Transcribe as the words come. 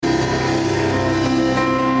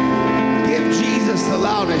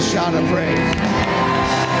shout of praise.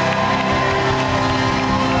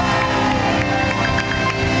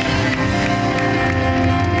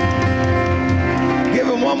 Give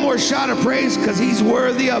him one more shout of praise because he's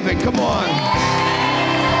worthy of it. Come on.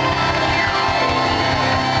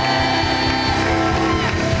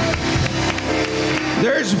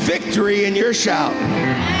 There's victory in your shout.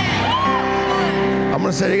 I'm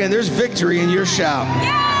going to say it again. There's victory in your shout.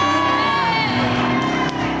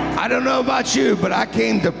 I don't know about you, but I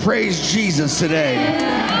came to praise Jesus today.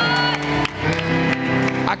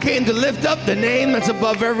 I came to lift up the name that's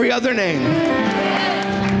above every other name.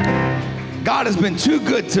 God has been too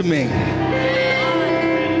good to me.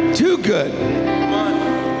 Too good.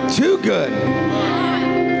 Too good.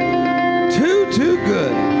 Too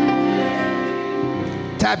good.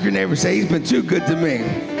 Tap your neighbor, say, he's been too good to me.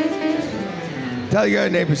 Tell your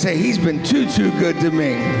other neighbor, say, he's been too good to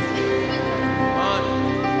me.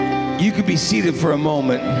 You could be seated for a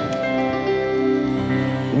moment.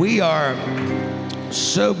 We are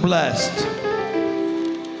so blessed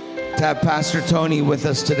to have Pastor Tony with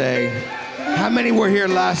us today. How many were here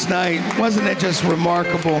last night? Wasn't it just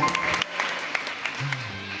remarkable?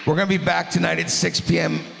 We're going to be back tonight at 6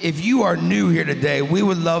 p.m. If you are new here today, we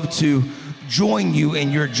would love to join you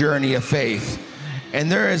in your journey of faith.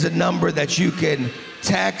 And there is a number that you can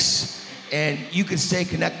text, and you can stay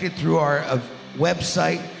connected through our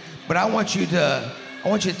website. But I want you to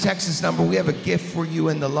text this number. We have a gift for you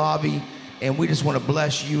in the lobby, and we just want to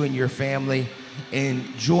bless you and your family and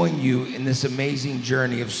join you in this amazing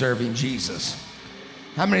journey of serving Jesus.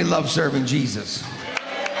 How many love serving Jesus?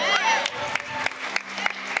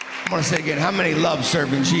 I'm going to say it again. How many love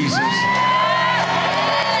serving Jesus?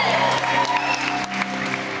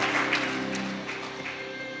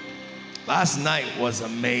 Last night was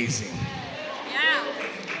amazing. Yeah.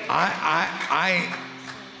 I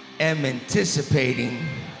am anticipating,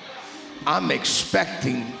 I'm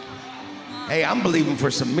expecting, hey, I'm believing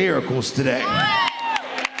for some miracles today.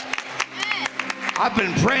 I've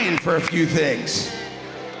been praying for a few things.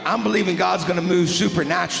 I'm believing God's gonna move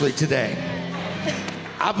supernaturally today.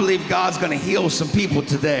 I believe God's gonna heal some people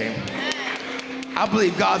today. I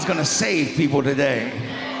believe God's gonna save people today.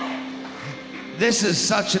 This is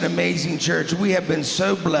such an amazing church. We have been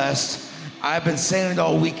so blessed. I've been saying it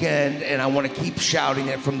all weekend, and I want to keep shouting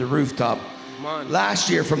it from the rooftop. Last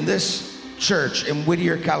year, from this church in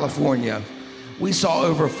Whittier, California, we saw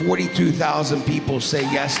over 42,000 people say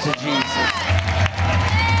yes to Jesus.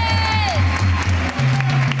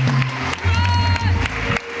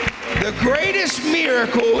 The greatest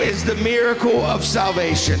miracle is the miracle of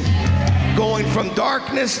salvation. Going from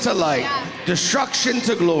darkness to light, destruction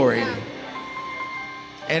to glory.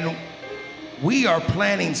 And we are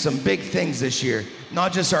planning some big things this year,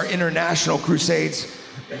 not just our international crusades,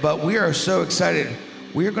 but we are so excited.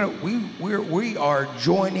 We are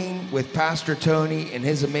joining with Pastor Tony and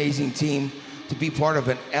his amazing team to be part of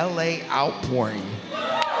an LA outpouring.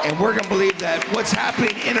 And we're gonna believe that what's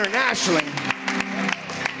happening internationally.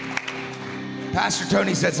 Pastor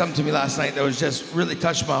Tony said something to me last night that was just really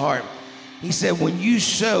touched my heart. He said, when you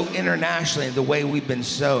sow internationally the way we've been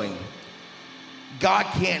sowing, God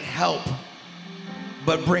can't help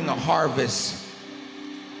but bring a harvest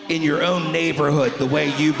in your own neighborhood the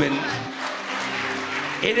way you've been.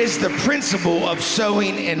 It is the principle of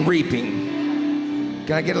sowing and reaping.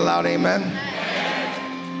 Can I get a loud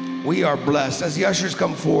amen? We are blessed. As the ushers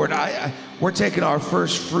come forward, we're taking our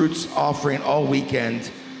first fruits offering all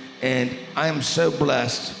weekend, and I am so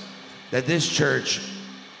blessed that this church,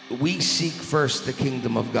 we seek first the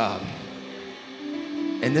kingdom of God.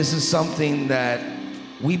 And this is something that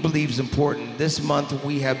we believe is important. This month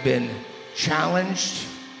we have been challenged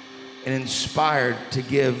and inspired to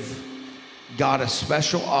give God a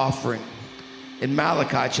special offering. In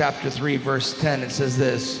Malachi chapter 3 verse 10 it says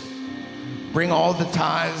this, bring all the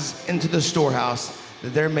tithes into the storehouse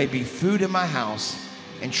that there may be food in my house,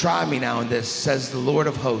 and try me now in this, says the Lord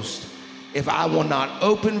of hosts, if I will not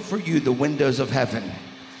open for you the windows of heaven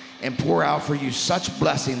and pour out for you such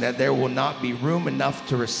blessing that there will not be room enough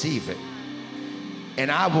to receive it.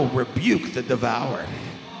 And I will rebuke the devourer.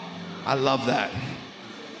 I love that.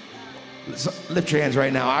 Lift your hands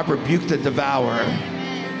right now. I rebuke the devourer.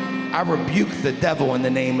 I rebuke the devil in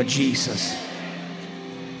the name of Jesus.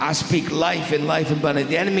 I speak life and life abundant.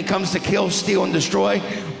 The enemy comes to kill, steal, and destroy,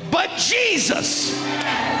 but Jesus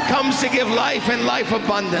comes to give life and life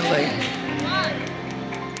abundantly.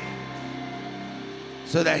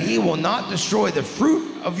 So that he will not destroy the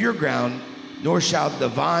fruit of your ground, nor shall the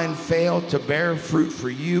vine fail to bear fruit for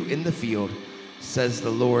you in the field, says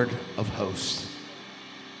the Lord of hosts.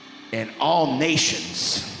 And all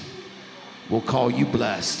nations will call you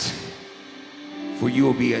blessed, for you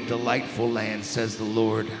will be a delightful land, says the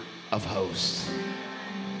Lord of hosts.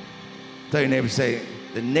 Tell your neighbor, say,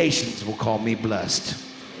 the nations will call me blessed.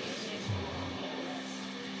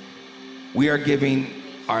 We are giving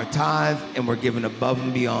our tithe, and we're giving above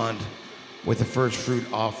and beyond with the first fruit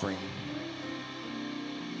offering.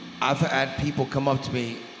 I've had people come up to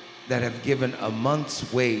me that have given a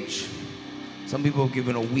month's wage. Some people have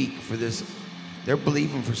given a week for this. They're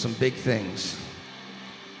believing for some big things.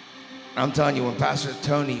 I'm telling you, when Pastor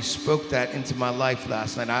Tony spoke that into my life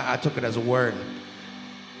last night, I took it as a word.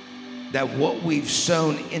 That what we've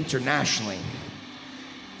sown internationally,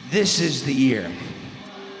 this is the year.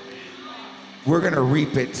 We're gonna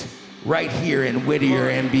reap it right here in Whittier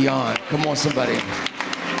and beyond. Come on, somebody.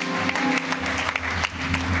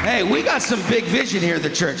 Hey, we got some big vision here at the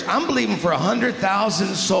church. I'm believing for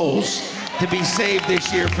 100,000 souls to be saved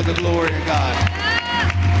this year for the glory of God.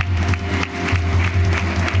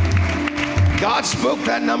 God spoke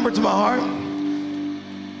that number to my heart.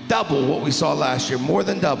 Double what we saw last year, more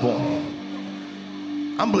than double.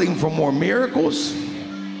 I'm believing for more miracles.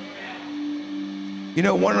 You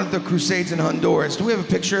know, one of the crusades in Honduras, do we have a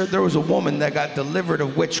picture? There was a woman that got delivered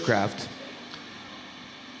of witchcraft.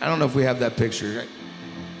 I don't know if we have that picture.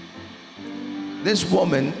 This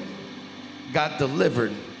woman got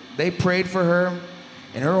delivered. They prayed for her,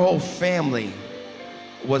 and her whole family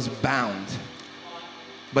was bound.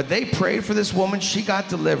 But they prayed for this woman. She got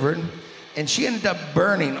delivered, and she ended up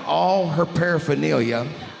burning all her paraphernalia.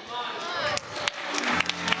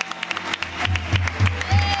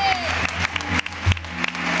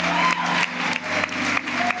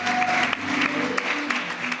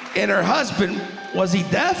 And her husband, was he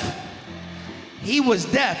deaf? He was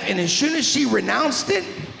deaf, and as soon as she renounced it,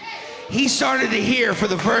 he started to hear for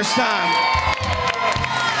the first time.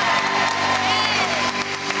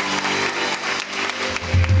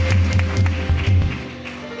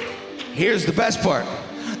 Here's the best part.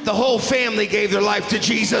 The whole family gave their life to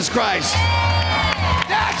Jesus Christ.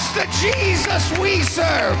 That's the Jesus we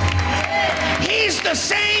serve. He's the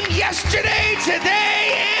same yesterday,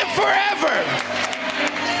 today, and forever.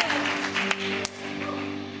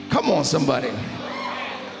 Come on, somebody.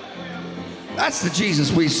 That's the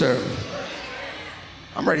Jesus we serve.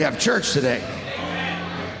 I'm ready to have church today.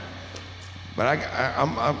 But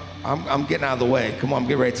I'm getting out of the way. Come on, I'm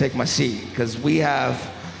getting ready to take my seat because we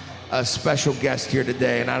have a special guest here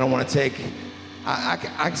today, and I don't want to take.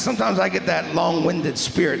 Sometimes I get that long-winded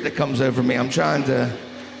spirit that comes over me. I'm trying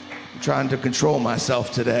to control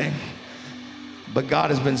myself today. But God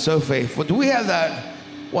has been so faithful. Do we have that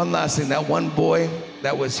one last thing? That one boy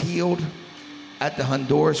that was healed at the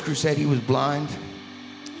Honduras crusade. He was blind.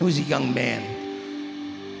 He was a young man.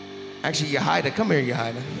 Actually, Yahida, come here,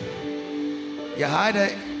 Yahida.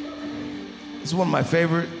 Yahida is one of my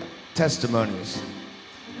favorite testimonies.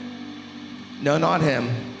 No, not him.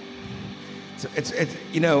 It's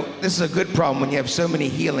you know, this is a good problem when you have so many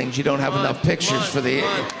healings, you don't have enough pictures for the,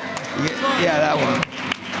 yeah, that one.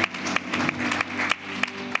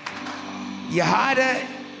 Yahida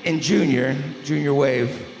and Junior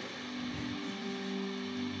Wave,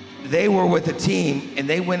 they were with a team and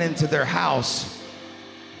they went into their house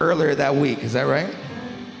earlier that week, is that right?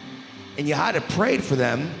 And Yahida prayed for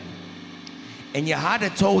them, and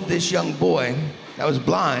Yahida told this young boy that was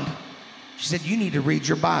blind, she said, you need to read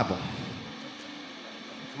your Bible.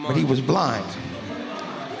 But he was blind.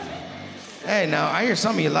 Hey, now I hear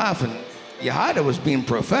some of you laughing. Yahida was being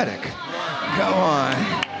prophetic. Come on.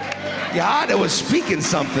 Yahida was speaking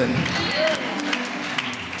something.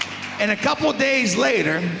 And a couple days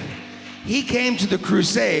later, he came to the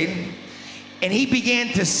crusade and he began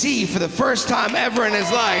to see for the first time ever in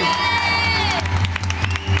his life.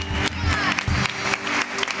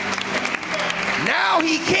 Now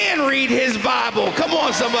he can read his Bible. Come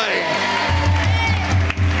on, somebody.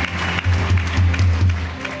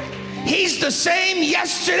 He's the same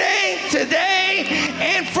yesterday, today,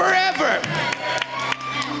 and forever.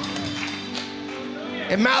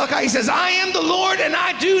 In Malachi, he says, I am the Lord and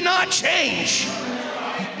I do not change.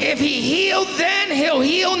 If he healed then, he'll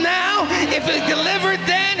heal now. If he delivered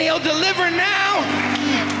then, he'll deliver now.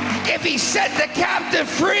 If he set the captive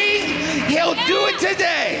free, he'll do it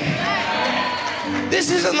today. This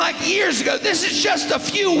isn't like years ago. This is just a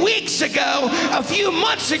few weeks ago, a few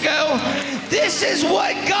months ago. This is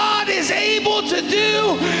what God is able to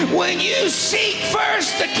do when you seek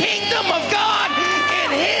first the kingdom of God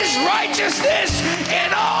and his righteousness,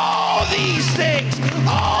 and all these things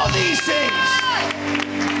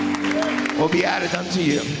will be added unto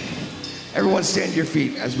you. Everyone stand to your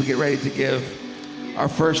feet as we get ready to give our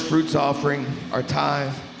first fruits offering, our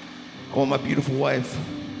tithe. I want my beautiful wife.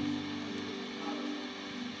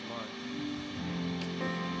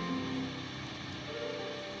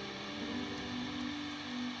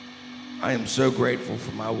 I am so grateful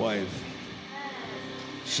for my wife.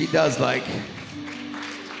 She does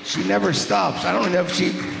she never stops. I don't know if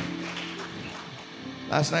she,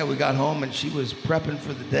 last night we got home and she was prepping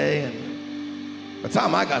for the day, and by the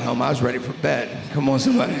time I got home, I was ready for bed. Come on,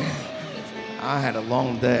 somebody. I had a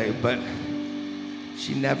long day, but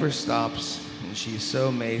she never stops, and she's so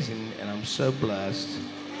amazing, and I'm so blessed,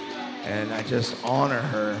 and I just honor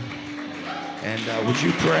her. And would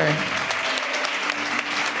you pray?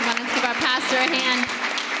 Come on, let's give our pastor a hand.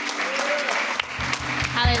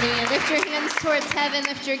 Hallelujah. Lift your hands towards heaven.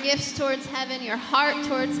 Lift your gifts towards heaven, your heart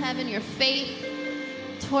towards heaven, your faith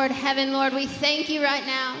toward heaven. Lord, we thank you right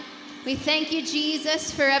now. We thank you,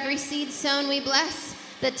 Jesus, for every seed sown. We bless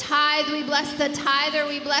the tithe. We bless the tither.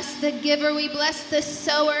 We bless the giver. We bless the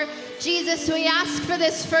sower. Jesus, we ask for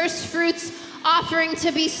this first fruits offering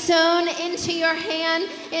to be sown into your hand,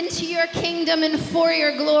 into your kingdom, and for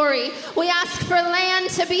your glory. We ask for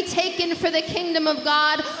land to be taken for the kingdom of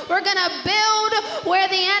God. We're going to build where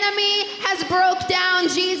the enemy has broke down,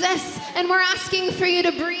 Jesus, and we're asking for you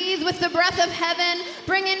to breathe with the breath of heaven,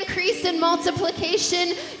 bring increase and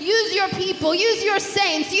multiplication. Use your people, use your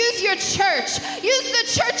saints, use your church, use the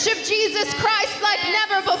church of Jesus Christ like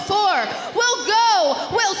never before. We'll go,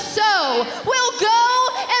 we'll sow, we'll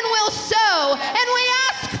go and we'll sow. And we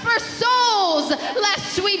ask for souls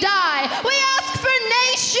lest we die. We ask for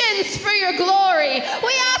nations for your glory.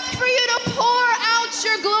 We ask for you to pour out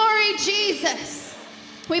your glory, Jesus.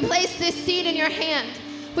 We place this seed in your hand.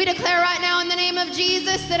 We declare right now in the name of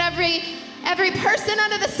Jesus that every person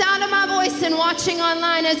under the sound of my voice and watching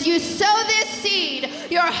online, as you sow this seed,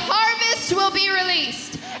 your harvest will be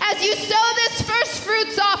released. As you sow this first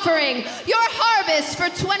fruits offering, your harvest for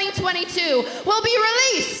 2022 will be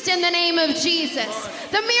released in the name of Jesus.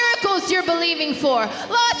 The miracles you're believing for,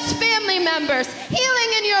 lost family members,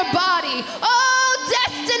 healing in your body,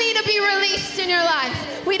 destiny to be released in your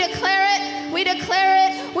life. We declare it, we declare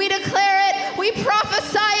it, we declare it, we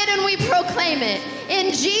prophesy it, and we proclaim it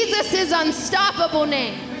in Jesus' unstoppable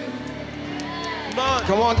name.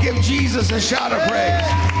 Come on, give Jesus a shout of praise.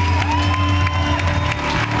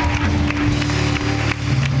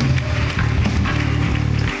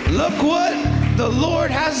 Look what the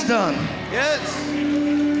Lord has done. Yes.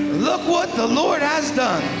 Look what the Lord has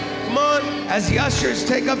done. Come on. As the ushers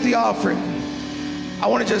take up the offering, I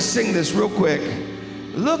want to just sing this real quick.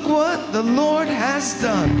 Look what the Lord has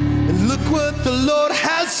done. And look what the Lord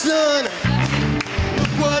has done.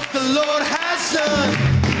 Look what the Lord has done.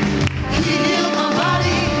 He healed my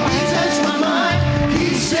body. He touched my mind.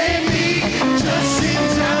 He saved me just in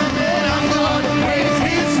time. And I'm going to praise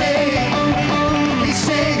his name. He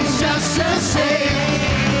saves just the same.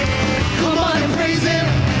 Come on and praise him.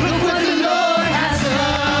 Look what the Lord has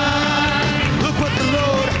done. Look what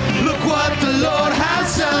the Lord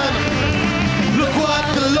has done. Look what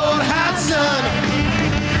the Lord has done.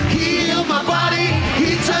 He healed my body.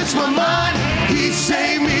 He touched my mind. He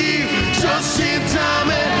saved me just in time.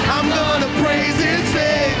 And I'm gonna praise his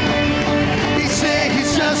name. He said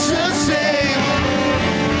he's just the same.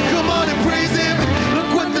 Come on and praise him.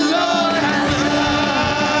 Look what the Lord has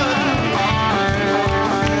done.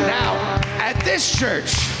 Now, at this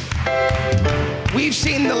church, we've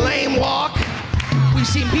seen the lame walk. We've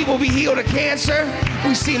seen people be healed of cancer.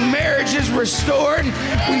 We've seen marriages restored.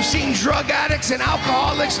 We've seen drug addicts and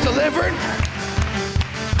alcoholics delivered.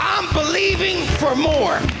 I'm believing for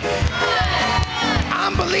more.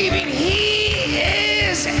 I'm believing he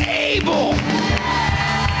is able.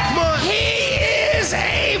 He is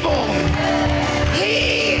able.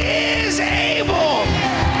 He is able.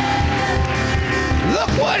 Look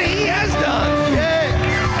what he has done. Yeah.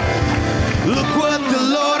 Look what the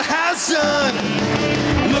Lord has done.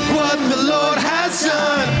 Look what the Lord has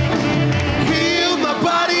done. He healed my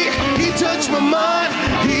body. He touched my mind.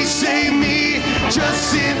 He saved me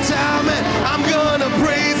just in time. And I'm gonna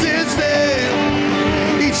praise his name.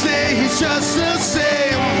 Each day he's just the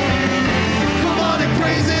same. Come on and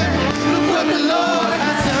praise him. Look what the Lord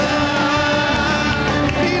has done.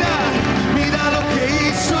 Mira, mira lo que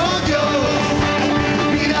hizo Dios.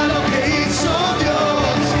 Mira lo que hizo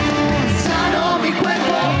Dios. Sanó mi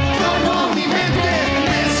cuerpo, sanó mi mente,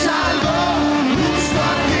 me salvó justo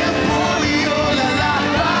a tiempo y yo la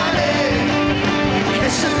alabaré.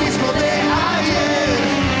 Es el mismo de ayer.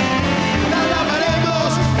 La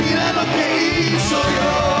alabaremos, mira lo que hizo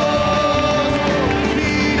Dios.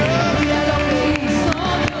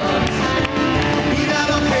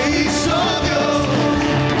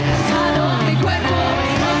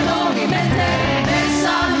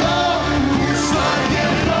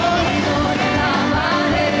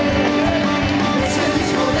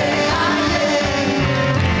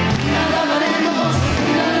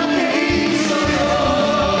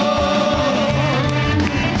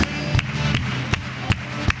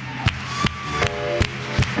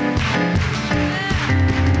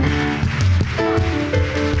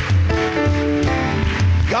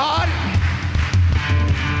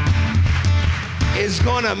 is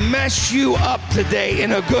going to mess you up today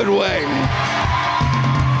in a good way.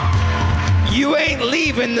 You ain't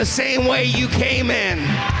leaving the same way you came in.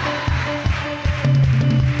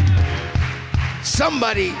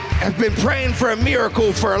 Somebody has been praying for a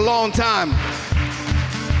miracle for a long time.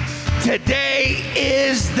 Today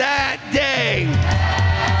is that day.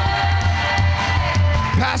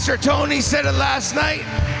 Pastor Tony said it last night,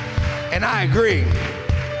 and I agree.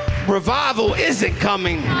 Revival isn't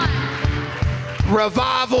coming.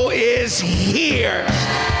 Revival is here.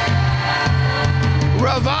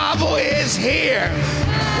 Revival is here.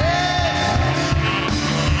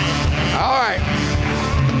 All right.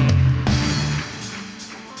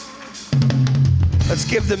 Let's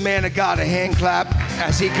give the man of God a hand clap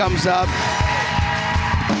as he comes up.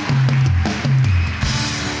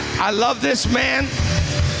 I love this man.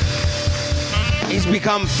 He's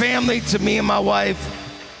become family to me and my wife.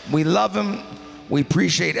 We love him. We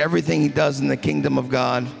appreciate everything he does in the kingdom of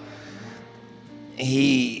God.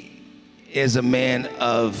 He is a man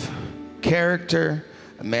of character,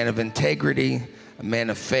 a man of integrity, a man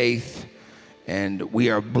of faith, and we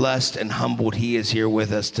are blessed and humbled he is here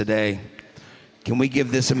with us today. Can we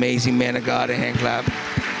give this amazing man of God a hand clap?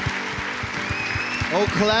 Oh,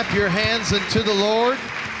 clap your hands unto the Lord.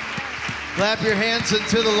 Clap your hands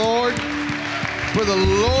unto the Lord. For the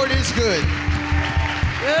Lord is good.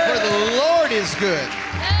 For the Lord is good.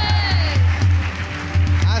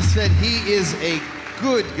 I said he is a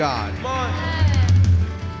good God.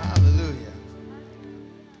 Hallelujah.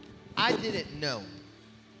 I didn't know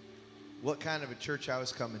what kind of a church I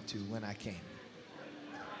was coming to when I came.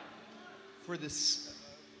 For this,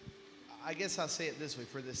 I guess I'll say it this way,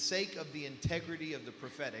 for the sake of the integrity of the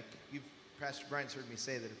prophetic, Pastor Brian's heard me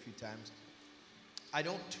say that a few times, I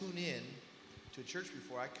don't tune in to a church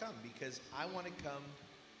before I come because I want to come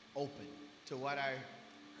open to what I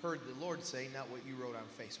heard the Lord say, not what you wrote on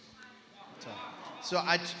Facebook. So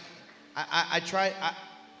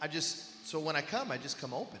so when I come, I just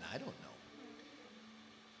come open. I don't know.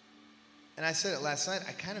 And I said it last night,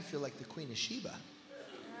 I kind of feel like the Queen of Sheba.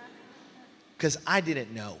 Because I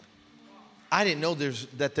didn't know. I didn't know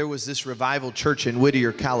that there was this revival church in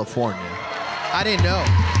Whittier, California. I didn't know.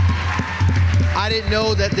 I didn't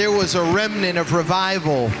know that there was a remnant of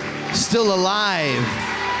revival still alive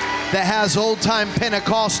that has old-time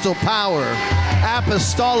Pentecostal power,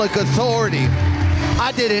 apostolic authority.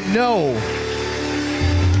 I didn't know.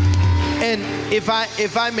 And if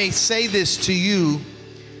I may say this to you,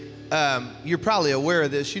 you're probably aware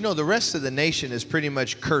of this. You know, the rest of the nation has pretty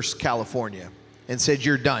much cursed California and said,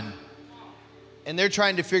 you're done. And they're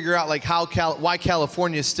trying to figure out like why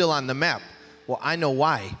California is still on the map. Well, I know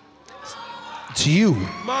why. It's you.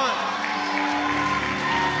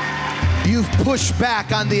 You've pushed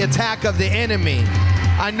back on the attack of the enemy.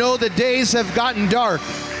 I know the days have gotten dark,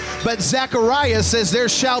 but Zechariah says there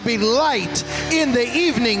shall be light in the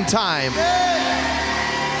evening time.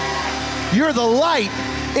 You're the light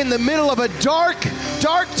in the middle of a dark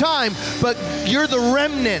time, but you're the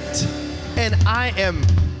remnant. And I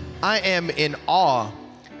am in awe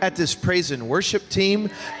at this praise and worship team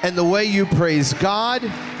and the way you praise God.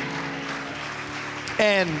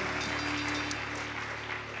 And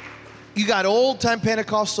you got old-time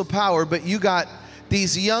Pentecostal power, but you got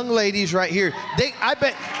these young ladies right here. I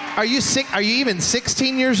bet, are you even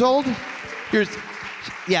 16 years old?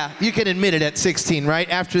 Yeah, you can admit it at 16, right?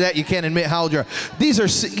 After that, you can't admit how old you are. These are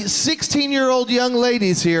 16-year-old young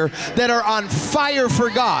ladies here that are on fire for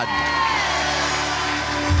God.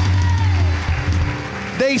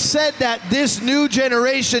 They said that this new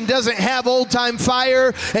generation doesn't have old-time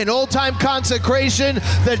fire and old-time consecration.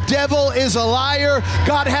 The devil is a liar.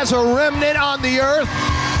 God has a remnant on the earth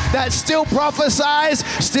that still prophesies,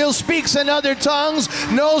 still speaks in other tongues,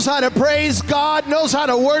 knows how to praise God, knows how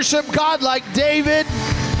to worship God like David.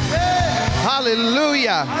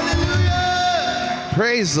 Hallelujah. Hallelujah.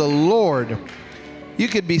 Praise the Lord. You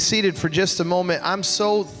could be seated for just a moment. I'm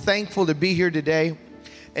so thankful to be here today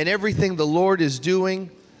and everything the Lord is doing.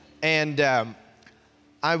 And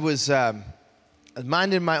I was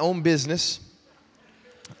minding my own business,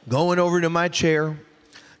 going over to my chair,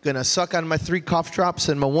 gonna suck on my 3 cough drops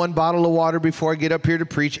and my 1 bottle of water before I get up here to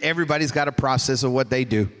preach. Everybody's got a process of what they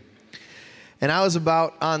do. And I was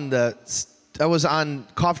on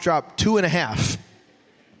cough drop 2.5.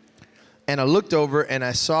 And I looked over and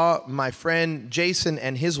I saw my friend Jason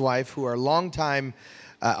and his wife, who are long time,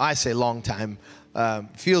 I say long time,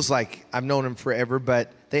 feels like I've known them forever,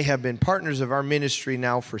 but they have been partners of our ministry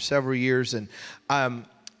now for several years. And,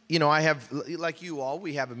 you know, I have, like you all,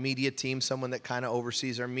 we have a media team, someone that kind of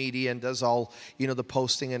oversees our media and does all, you know, the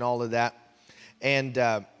posting and all of that. And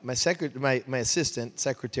my assistant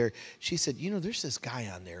secretary, she said, you know, there's this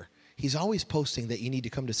guy on there. He's always posting that you need to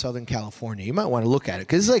come to Southern California. You might want to look at it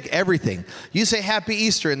because it's like everything. You say Happy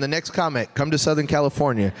Easter in the next comment, come to Southern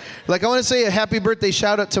California. Like I want to say a happy birthday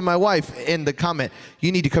shout out to my wife in the comment,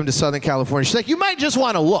 you need to come to Southern California. She's like, you might just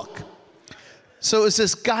want to look. So it's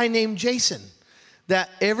this guy named Jason that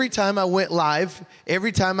every time I went live,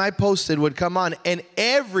 every time I posted would come on. And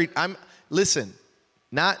listen,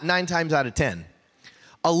 not 9 times out of 10,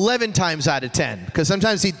 11 times out of 10, because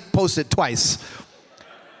sometimes he'd post it twice.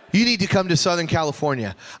 You need to come to Southern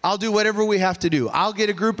California. I'll do whatever we have to do. I'll get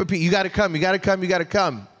a group of people. You got to come, you got to come, you got to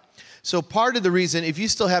come. So part of the reason, if you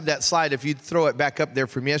still have that slide, if you throw it back up there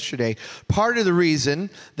from yesterday, part of the reason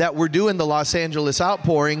that we're doing the Los Angeles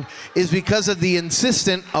outpouring is because of the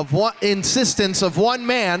insistence of one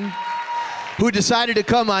man who decided to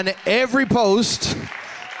come on every post,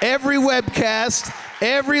 every webcast,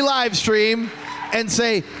 every live stream, and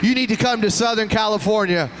say, you need to come to Southern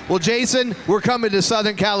California. Well, Jason, we're coming to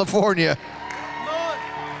Southern California.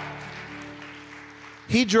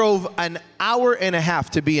 He drove an hour and a half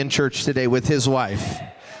to be in church today with his wife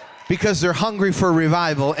because they're hungry for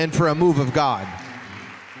revival and for a move of God.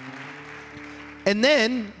 And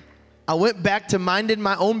then I went back to minding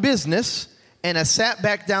my own business, and I sat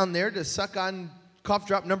back down there to suck on cough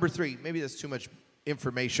drop number 3. Maybe that's too much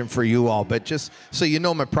information for you all, but just so you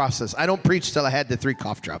know my process. I don't preach till I had the 3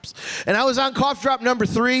 cough drops. And I was on cough drop number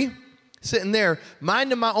 3, sitting there,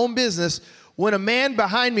 minding my own business, when a man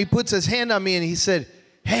behind me puts his hand on me and he said,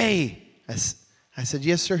 hey. I said,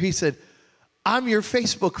 yes, sir. He said, I'm your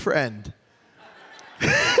Facebook friend.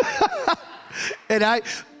 And I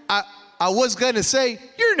was going to say,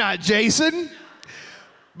 you're not Jason.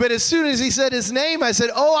 But as soon as he said his name, I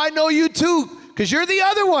said, oh, I know you too. Because you're the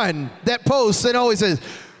other one that posts and always says,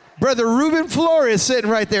 Brother Ruben Flores sitting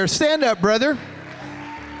right there. Stand up, brother.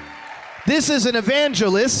 This is an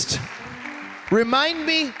evangelist. Remind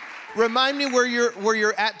me where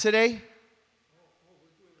you're at today.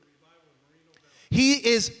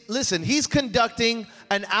 He's conducting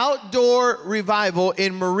an outdoor revival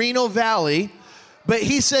in Moreno Valley. But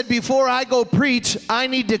he said, before I go preach, I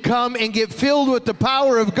need to come and get filled with the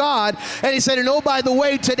power of God. And he said, and oh, by the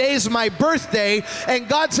way, today's my birthday. And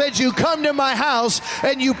God said, you come to my house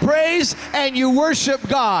and you praise and you worship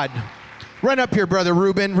God. Run up here, Brother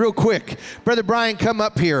Ruben, real quick. Brother Brian, come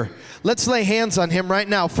up here. Let's lay hands on him right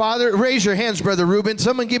now. Father, raise your hands, Brother Ruben.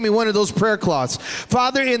 Someone give me one of those prayer cloths.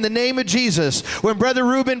 Father, in the name of Jesus, when Brother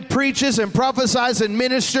Ruben preaches and prophesies and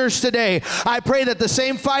ministers today, I pray that the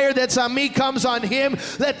same fire that's on me comes on him.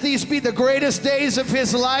 Let these be the greatest days of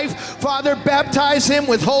his life. Father, baptize him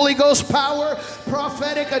with Holy Ghost power,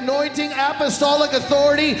 prophetic anointing, apostolic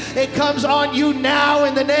authority. It comes on you now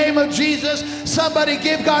in the name of Jesus. Somebody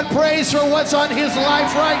give God praise for what's on his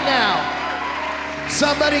life right now.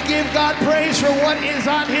 Somebody give God praise for what is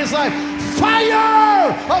on his life.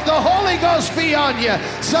 Fire of the Holy Ghost be on you.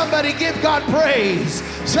 Somebody give God praise.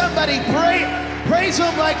 Somebody praise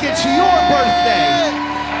him like it's your birthday.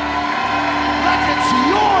 Like it's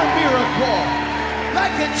your miracle.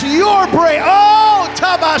 Like it's your break. Oh,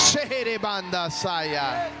 Tabashere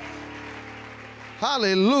Bandasaya.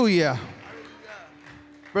 Hallelujah.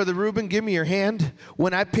 Brother Ruben, give me your hand.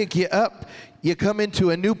 When I pick you up, you come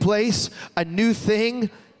into a new place, a new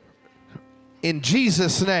thing, in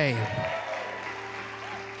Jesus' name.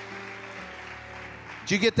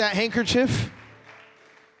 Did you get that handkerchief?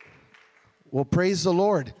 Well, praise the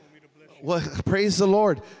Lord. Well, praise the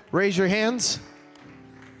Lord. Raise your hands.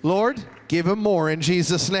 Lord, give him more in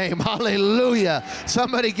Jesus' name. Hallelujah.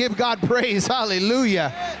 Somebody give God praise.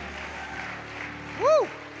 Hallelujah. Woo.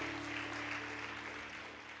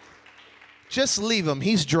 Just leave him.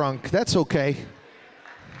 He's drunk. That's okay.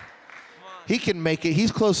 He can make it.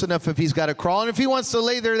 He's close enough if he's got to crawl. And if he wants to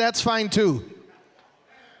lay there, that's fine too.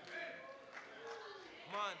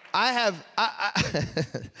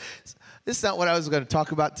 This is not what I was going to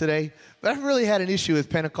talk about today, but I've really had an issue with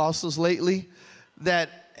Pentecostals lately that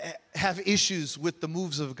have issues with the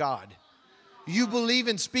moves of God. You believe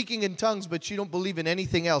in speaking in tongues, but you don't believe in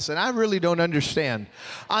anything else. And I really don't understand.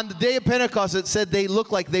 On the day of Pentecost, it said they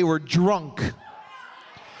looked like they were drunk.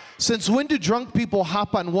 Since when do drunk people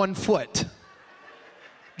hop on one foot?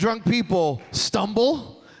 Drunk people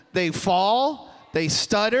stumble, they fall, they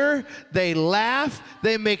stutter, they laugh,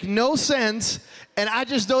 they make no sense. And I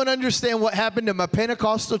just don't understand what happened to my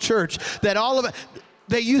Pentecostal church, that all of it.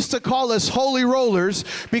 They used to call us holy rollers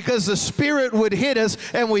because the Spirit would hit us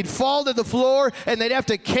and we'd fall to the floor and they'd have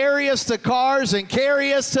to carry us to cars and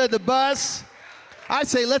carry us to the bus. I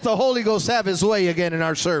say let the Holy Ghost have his way again in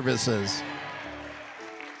our services.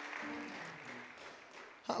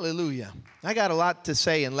 Hallelujah. I got a lot to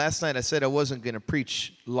say, and last night I said I wasn't going to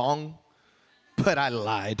preach long, but I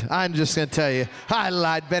lied. I'm just going to tell you, I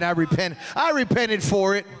lied, but I repented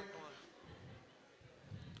for it.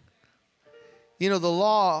 You know, the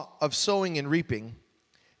law of sowing and reaping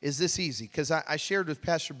is this easy, because I shared with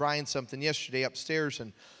Pastor Brian something yesterday upstairs,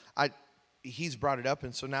 and he's brought it up,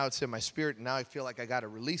 and so now it's in my spirit, and now I feel like I got to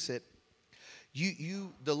release it.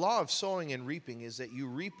 The law of sowing and reaping is that you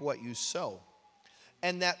reap what you sow,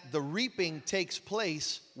 and that the reaping takes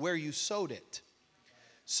place where you sowed it.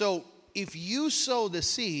 So if you sow the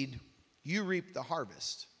seed, you reap the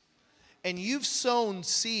harvest. And you've sown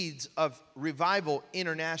seeds of revival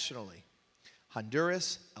internationally.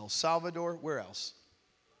 Honduras, El Salvador, where else?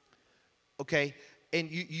 Okay, and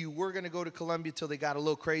you were going to go to Colombia till they got a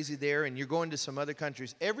little crazy there, and you're going to some other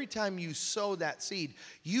countries. Every time you sow that seed,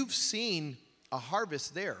 you've seen a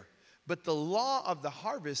harvest there. But the law of the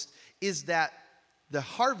harvest is that the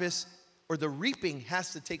harvest or the reaping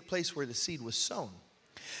has to take place where the seed was sown.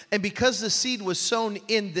 And because the seed was sown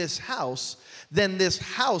in this house, then this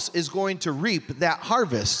house is going to reap that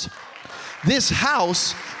harvest. This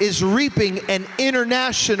house is reaping an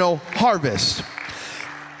international harvest.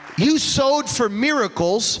 You sowed for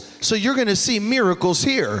miracles, so you're going to see miracles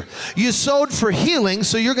here. You sowed for healing,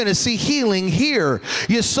 so you're going to see healing here.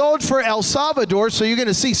 You sowed for El Salvador, so you're going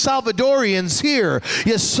to see Salvadorians here.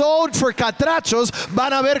 You sowed for catrachos,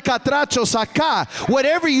 van a haber catrachos acá.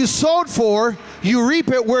 Whatever you sowed for, you reap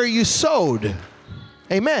it where you sowed.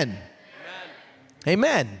 Amen.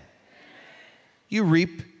 Amen. You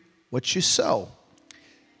reap what you sow.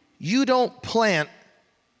 You don't plant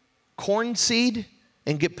corn seed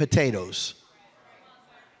and get potatoes.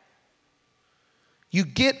 You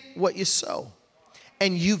get what you sow.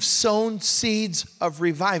 And you've sown seeds of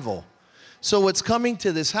revival. So what's coming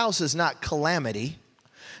to this house is not calamity,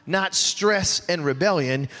 not stress and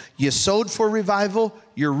rebellion. You sowed for revival,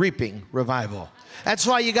 you're reaping revival. That's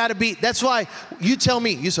why you got to be, that's why you tell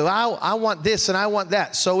me, you say, I want this and I want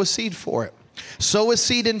that. Sow a seed for it. Sow a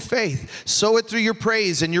seed in faith. Sow it through your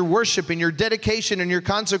praise and your worship and your dedication and your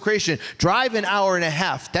consecration. Drive an hour and a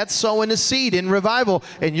half. That's sowing a seed in revival,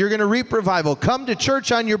 and you're going to reap revival. Come to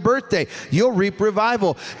church on your birthday. You'll reap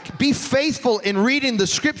revival. Be faithful in reading the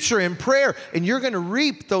scripture and prayer, and you're going to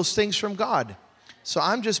reap those things from God. So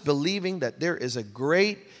I'm just believing that there is a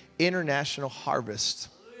great international harvest.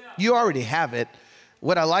 You already have it.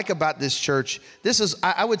 What I like about this church,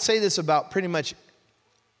 I would say this about pretty much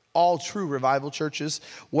all true revival churches.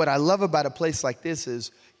 What I love about a place like this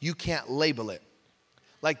is you can't label it.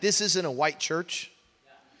 Like, this isn't a white church.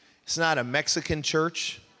 It's not a Mexican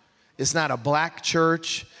church. It's not a black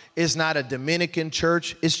church. It's not a Dominican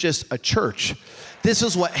church. It's just a church. This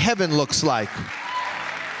is what heaven looks like.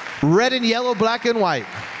 Red and yellow, black and white.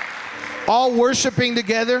 All worshiping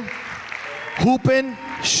together, hooping,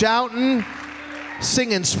 shouting,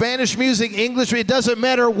 singing Spanish music, English, it doesn't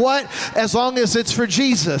matter what, as long as it's for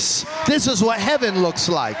Jesus. This is what heaven looks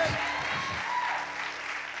like.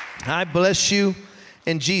 I bless you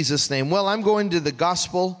in Jesus' name. Well, I'm going to the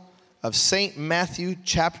Gospel of St. Matthew,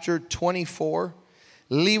 chapter 24,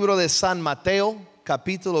 Libro de San Mateo,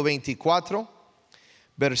 capítulo 24,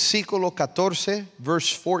 versículo 14,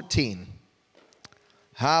 verse 14.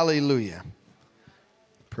 Hallelujah.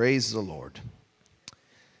 Praise the Lord.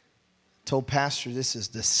 Told Pastor this is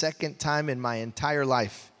the second time in my entire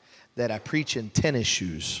life that I preach in tennis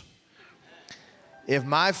shoes. If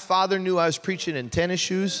my father knew I was preaching in tennis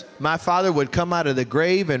shoes, my father would come out of the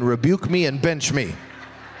grave and rebuke me and bench me.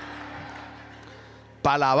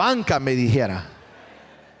 Pa la banca, me dijera.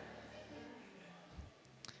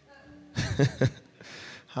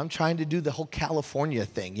 I'm trying to do the whole California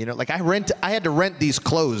thing, you know, like I had to rent these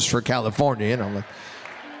clothes for California, you know,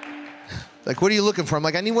 like, what are you looking for? I'm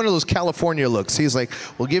like, I need one of those California looks. He's like,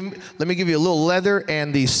 well, let me give you a little leather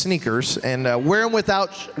and these sneakers, and wear them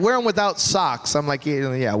without socks. I'm like,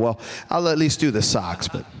 yeah, well, I'll at least do the socks.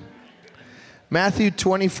 But Matthew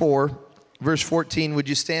 24, verse 14, would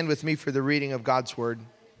you stand with me for the reading of God's word?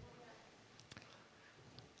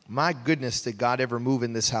 My goodness, did God ever move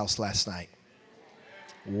in this house last night?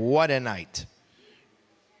 What a night.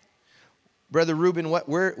 Brother Reuben,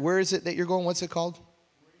 where is it that you're going? What's it called?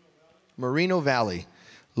 Moreno Valley.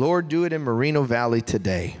 Lord, do it in Moreno Valley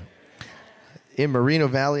today. In Moreno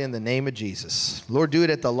Valley, in the name of Jesus. Lord, do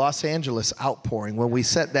it at the Los Angeles outpouring when we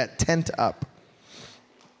set that tent up.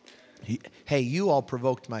 Hey, you all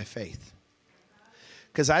provoked my faith.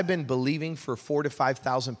 Because I've been believing for 4,000 to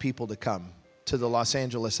 5,000 people to come to the Los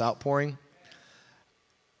Angeles outpouring.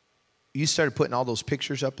 You started putting all those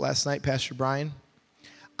pictures up last night, Pastor Brian.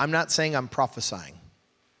 I'm not saying I'm prophesying.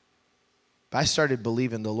 But I started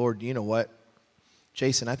believing the Lord, you know what?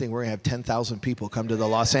 Jason, I think we're going to have 10,000 people come to the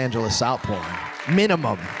Los Angeles Outpouring.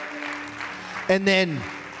 Minimum. And then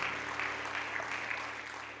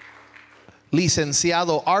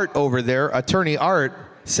Licenciado Art over there, Attorney Art,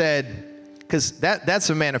 said, because that's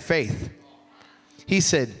a man of faith. He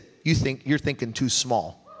said, you're thinking too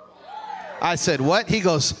small. I said, what? He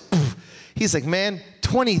goes, pff. He's like, man,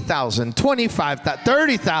 20,000, 25,000,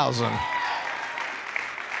 30,000.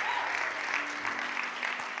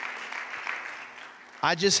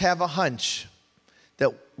 I just have a hunch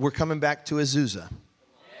that we're coming back to Azusa.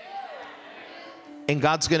 And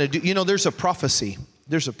God's going to do, you know, there's a prophecy.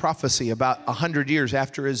 There's a prophecy about 100 years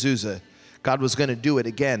after Azusa. God was going to do it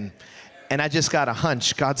again. And I just got a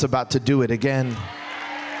hunch God's about to do it again.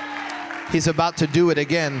 He's about to do it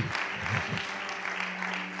again.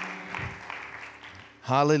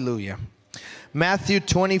 Hallelujah. Matthew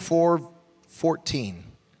 24:14.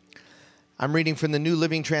 I'm reading from the New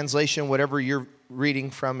Living Translation. Whatever you're reading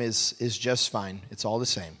from is just fine. It's all the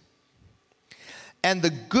same. And the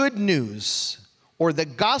good news, or the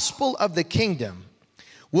gospel of the kingdom,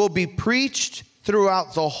 will be preached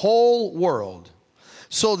throughout the whole world,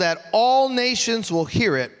 so that all nations will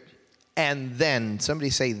hear it, and then, somebody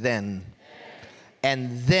say then,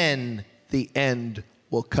 and then the end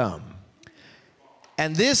will come.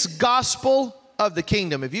 And this gospel of the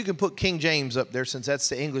kingdom, if you can put King James up there, since that's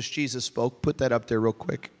the English Jesus spoke, put that up there real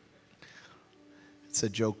quick. It's a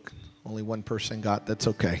joke only one person got. That's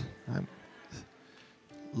okay.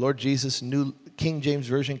 Lord Jesus, New King James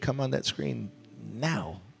Version, come on that screen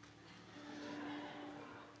now.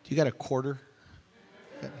 Do you got a quarter?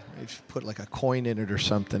 If you put like a coin in it or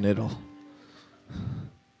something, it'll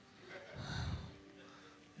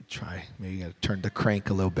try. Maybe you got to turn the crank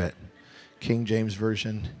a little bit. King James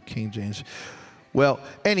Version, King James. Well,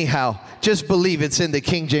 anyhow, just believe it's in the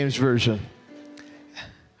King James Version.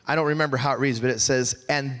 I don't remember how it reads, but it says,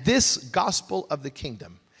 and this gospel of the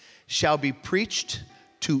kingdom shall be preached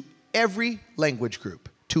to every language group,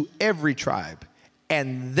 to every tribe,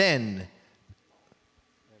 and then,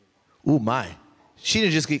 ooh my, she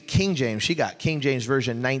didn't just get King James, she got King James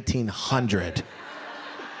Version 1900.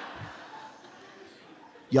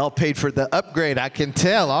 Y'all paid for the upgrade, I can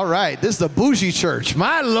tell. All right, this is the bougie church,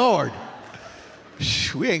 my Lord.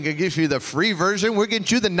 We ain't gonna give you the free version, we're getting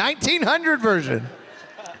you the 1900 version.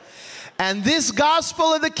 And this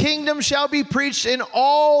gospel of the kingdom shall be preached in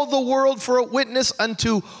all the world for a witness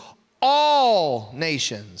unto all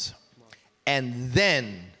nations. And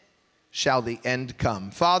then shall the end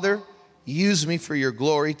come. Father, use me for your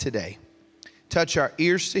glory today. Touch our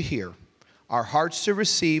ears to hear, our hearts to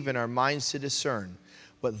receive, and our minds to discern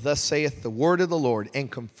what thus saith the word of the Lord,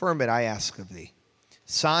 and confirm it, I ask of thee.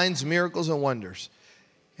 Signs, miracles, and wonders.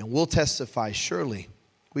 And we'll testify, surely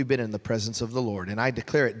we've been in the presence of the Lord. And I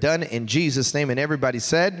declare it done in Jesus' name. And everybody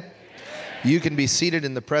said, amen. You can be seated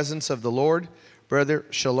in the presence of the Lord. Brother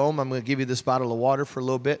Shalom, I'm going to give you this bottle of water for a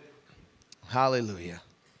little bit. Hallelujah.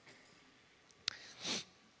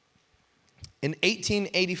 In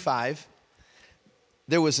 1885,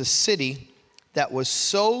 there was a city that was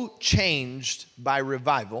so changed by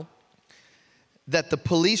revival that the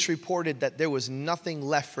police reported that there was nothing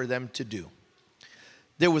left for them to do.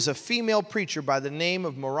 There was a female preacher by the name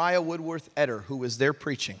of Mariah Woodworth Etter who was there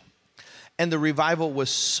preaching. And the revival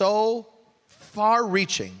was so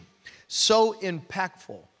far-reaching, so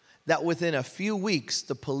impactful, that within a few weeks,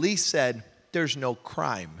 the police said, there's no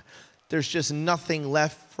crime. There's just nothing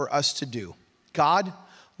left for us to do. God,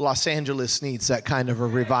 Los Angeles needs that kind of a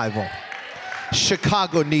revival.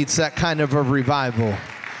 Chicago needs that kind of a revival.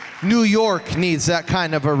 New York needs that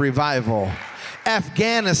kind of a revival.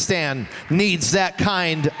 Afghanistan needs that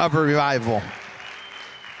kind of a revival.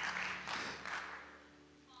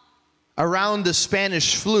 Around the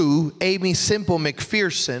Spanish flu, Amy Simple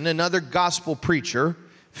McPherson, another gospel preacher,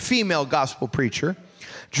 female gospel preacher,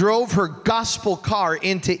 drove her gospel car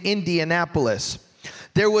into Indianapolis.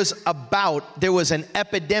 There was an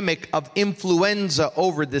epidemic of influenza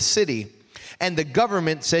over the city. And the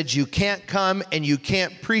government said, you can't come and you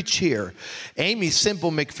can't preach here. Amy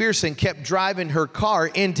Simple McPherson kept driving her car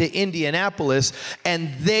into Indianapolis,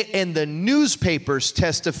 and the newspapers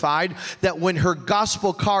testified that when her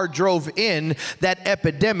gospel car drove in, that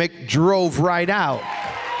epidemic drove right out.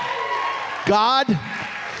 God,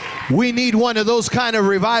 we need one of those kind of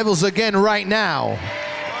revivals again right now.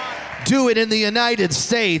 Do it in the United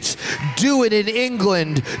States. Do it in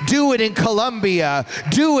England. Do it in Colombia.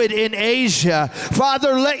 Do it in Asia.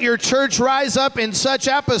 Father, let your church rise up in such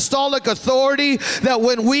apostolic authority that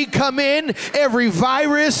when we come in, every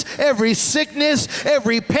virus, every sickness,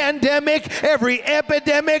 every pandemic, every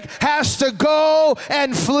epidemic has to go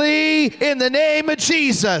and flee in the name of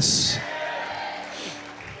Jesus.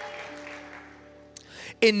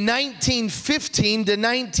 In 1915 to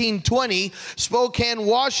 1920, Spokane,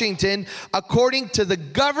 Washington, according to the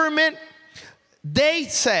government, they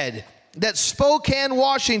said that Spokane,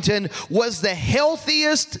 Washington was the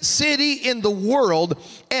healthiest city in the world,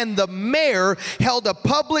 and the mayor held a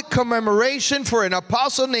public commemoration for an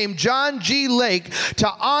apostle named John G. Lake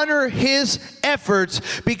to honor his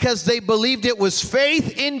efforts because they believed it was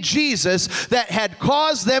faith in Jesus that had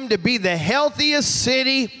caused them to be the healthiest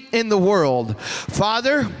city in the world.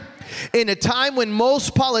 Father, in a time when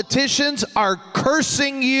most politicians are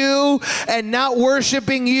cursing you and not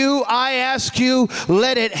worshiping you, I ask you,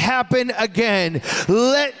 let it happen again.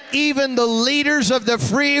 Let even the leaders of the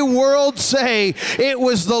free world say, it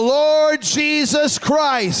was the Lord Jesus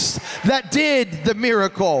Christ that did the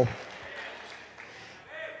miracle.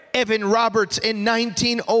 Evan Roberts in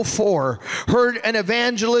 1904 heard an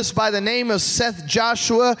evangelist by the name of Seth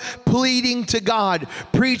Joshua pleading to God,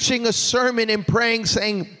 preaching a sermon and praying,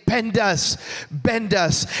 saying, bend us, bend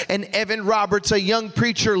us. And Evan Roberts, a young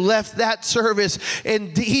preacher, left that service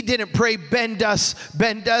and he didn't pray, bend us,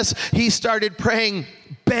 bend us. He started praying,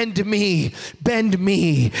 bend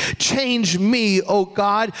me, change me, oh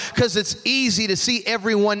God, because it's easy to see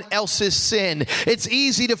everyone else's sin. It's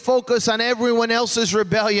easy to focus on everyone else's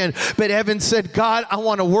rebellion. But Evan said, God, I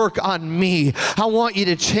want to work on me. I want you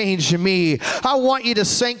to change me. I want you to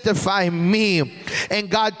sanctify me. And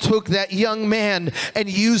God took that young man and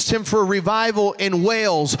used him for revival in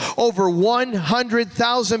Wales. Over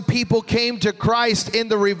 100,000 people came to Christ in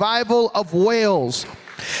the revival of Wales.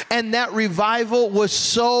 And that revival was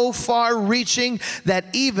so far reaching that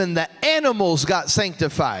even the animals got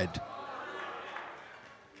sanctified.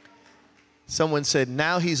 Someone said,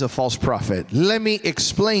 now he's a false prophet. Let me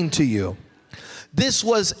explain to you. This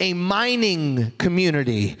was a mining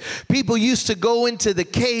community. People used to go into the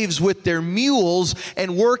caves with their mules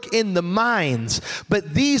and work in the mines.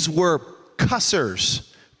 But these were cussers.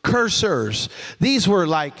 Cursors. These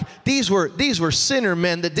were sinner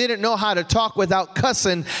men that didn't know how to talk without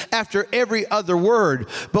cussing after every other word.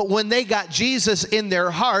 But when they got Jesus in their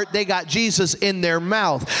heart, they got Jesus in their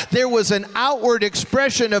mouth. There was an outward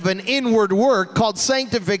expression of an inward work called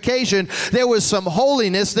sanctification. There was some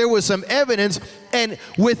holiness. There was some evidence. And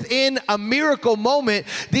within a miracle moment,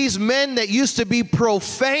 these men that used to be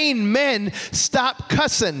profane men stopped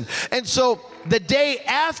cussing. And so the day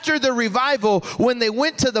after the revival, when they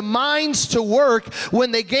went to the mines to work,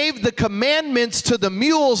 when they gave the commandments to the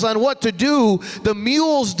mules on what to do, the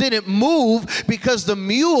mules didn't move because the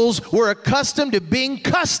mules were accustomed to being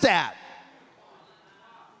cussed at.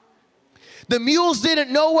 The mules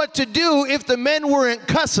didn't know what to do if the men weren't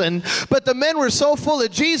cussing, but the men were so full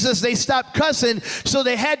of Jesus they stopped cussing, so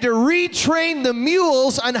they had to retrain the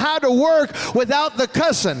mules on how to work without the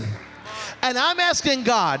cussing. And I'm asking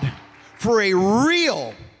God for a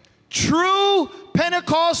real, true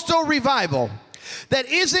Pentecostal revival that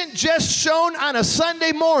isn't just shown on a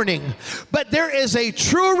Sunday morning, but there is a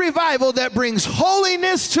true revival that brings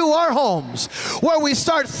holiness to our homes, where we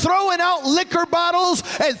start throwing out liquor bottles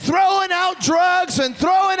and throwing out drugs and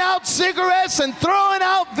throwing out cigarettes and throwing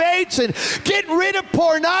out vapes and getting rid of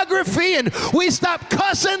pornography, and we stop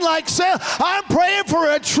cussing like I'm praying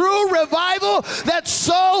for a true revival that's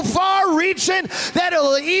so far reaching that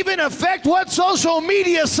it'll even affect what social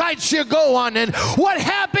media sites you go on and what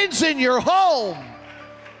happens in your home.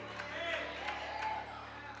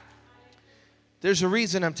 There's a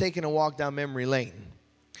reason I'm taking a walk down memory lane.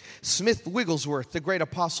 Smith Wigglesworth, the great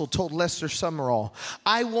apostle, told Lester Summerall,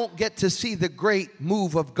 I won't get to see the great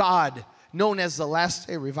move of God known as the Last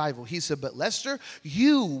Day Revival. He said, but Lester,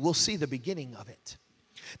 you will see the beginning of it.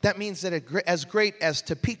 That means that as great as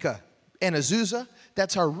Topeka and Azusa,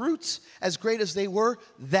 that's our roots, as great as they were,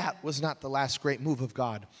 that was not the last great move of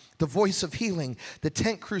God. The Voice of Healing, the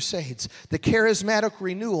Tent Crusades, the Charismatic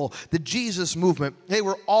Renewal, the Jesus Movement, they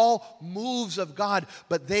were all moves of God,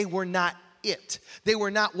 but they were not it. They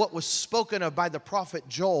were not what was spoken of by the prophet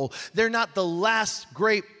Joel. They're not the last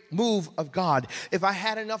great move of God. If I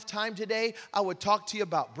had enough time today, I would talk to you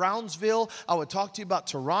about Brownsville. I would talk to you about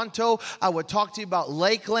Toronto. I would talk to you about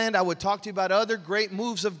Lakeland. I would talk to you about other great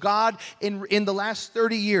moves of God in the last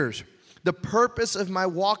 30 years. The purpose of my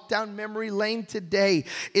walk down memory lane today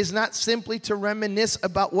is not simply to reminisce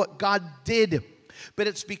about what God did, but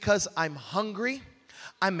it's because I'm hungry,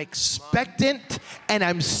 I'm expectant, and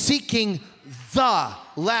I'm seeking the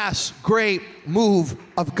last great move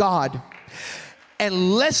of God.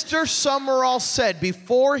 And Lester Sumrall said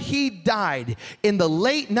before he died, in the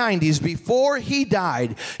late 90s, before he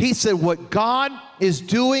died, he said, what God is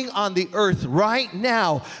doing on the earth right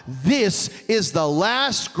now, this is the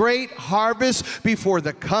last great harvest before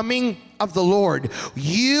the coming of the Lord.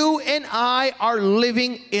 You and I are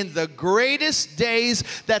living in the greatest days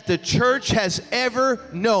that the church has ever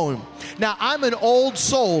known. Now, I'm an old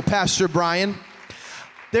soul, Pastor Brian.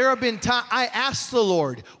 There have been times I asked the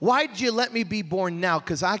Lord, why did you let me be born now?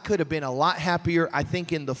 Because I could have been a lot happier, I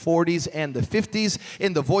think, in the 40s and the 50s,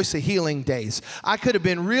 in the Voice of Healing days. I could have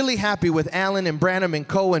been really happy with Alan and Branham and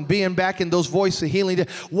Co. and being back in those Voice of Healing days.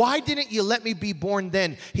 Why didn't you let me be born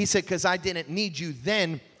then? He said, because I didn't need you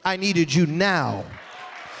then, I needed you now.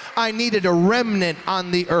 I needed a remnant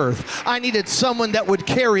on the earth. I needed someone that would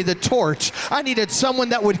carry the torch. I needed someone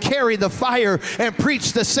that would carry the fire and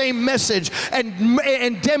preach the same message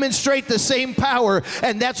and demonstrate the same power.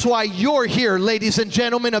 And that's why you're here, ladies and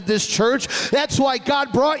gentlemen of this church. That's why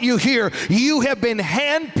God brought you here. You have been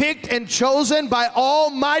handpicked and chosen by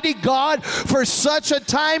Almighty God for such a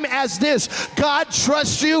time as this. God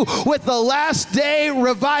trusts you with the last day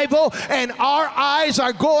revival, and our eyes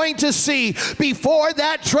are going to see before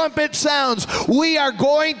that trumpet sounds, we are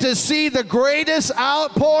going to see the greatest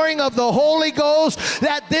outpouring of the Holy Ghost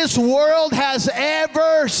that this world has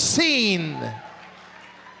ever seen.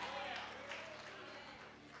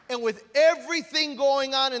 And with everything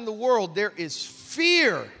going on in the world, there is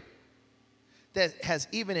fear that has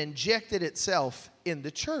even injected itself in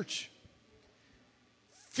the church.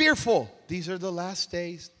 Fearful. These are the last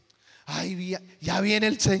days. Ay, ya viene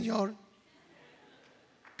el Señor.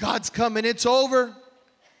 God's coming. It's over.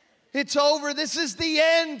 It's over. This is the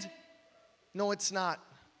end. No, it's not.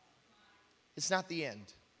 It's not the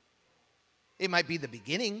end. It might be the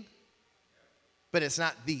beginning, but it's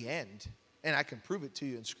not the end. And I can prove it to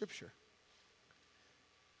you in Scripture.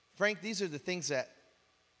 Frank, these are the things that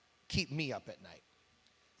keep me up at night.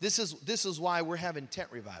 This is why we're having tent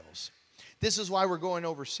revivals. This is why we're going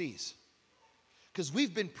overseas. Because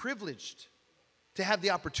we've been privileged to have the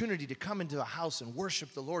opportunity to come into a house and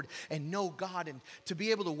worship the Lord and know God and to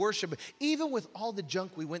be able to worship. Even with all the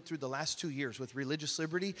junk we went through the last 2 years with religious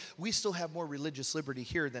liberty, we still have more religious liberty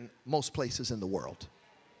here than most places in the world.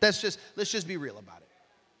 Let's just be real about it.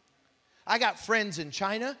 I got friends in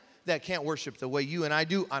China that can't worship the way you and I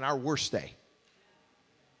do on our worst day.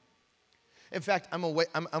 In fact, I'm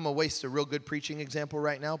gonna waste a real good preaching example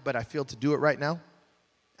right now, but I feel to do it right now.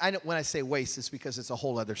 When I say waste, it's because it's a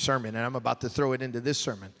whole other sermon, and I'm about to throw it into this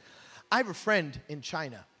sermon. I have a friend in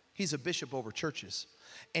China. He's a bishop over churches.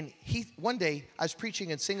 And one day, I was preaching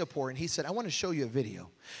in Singapore, and he said, I want to show you a video.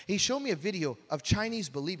 He showed me a video of Chinese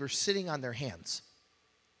believers sitting on their hands.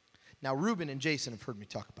 Now, Reuben and Jason have heard me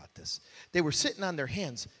talk about this. They were sitting on their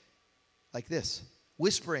hands like this,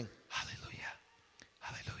 whispering, hallelujah,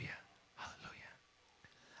 hallelujah, hallelujah.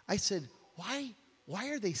 I said, why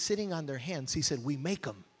are they sitting on their hands? He said, we make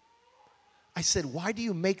them. I said, why do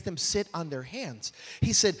you make them sit on their hands?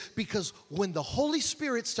 He said, because when the Holy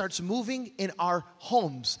Spirit starts moving in our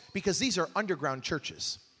homes, because these are underground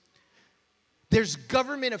churches, there's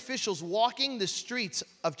government officials walking the streets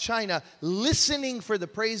of China listening for the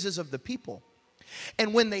praises of the people.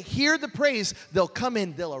 And when they hear the praise, they'll come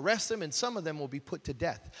in, they'll arrest them, and some of them will be put to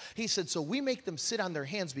death. He said, so we make them sit on their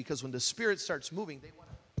hands because when the Spirit starts moving, they want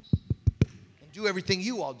to do everything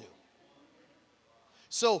you all do.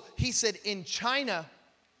 So he said, in China,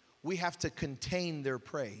 we have to contain their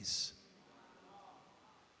praise.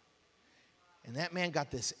 And that man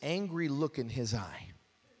got this angry look in his eye.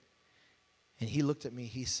 And he looked at me,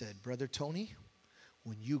 he said, Brother Tony,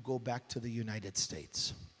 when you go back to the United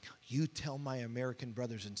States, you tell my American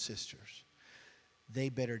brothers and sisters, they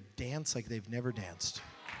better dance like they've never danced.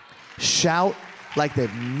 Shout like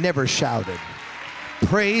they've never shouted.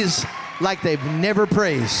 Praise like they've never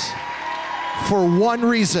praised. For one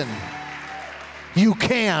reason, you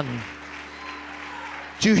can.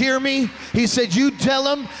 Do you hear me? He said, you tell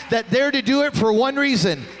them that they're to do it for one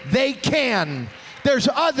reason. They can. There's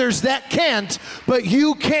others that can't, but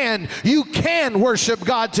you can. You can worship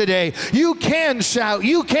God today. You can shout.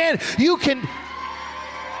 You can.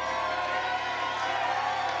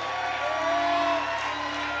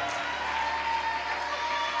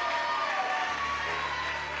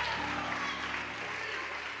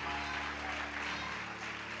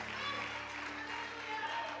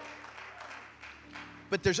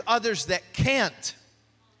 But there's others that can't.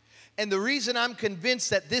 And the reason I'm convinced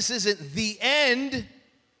that this isn't the end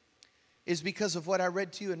is because of what I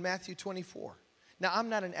read to you in Matthew 24. Now, I'm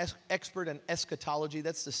not an expert on eschatology.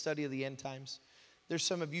 That's the study of the end times. There's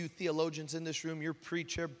some of you theologians in this room. You're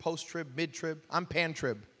pre-trib, post-trib, mid-trib. I'm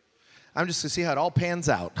pan-trib. I'm just going to see how it all pans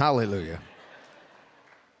out. Hallelujah.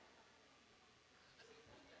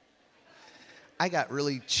 I got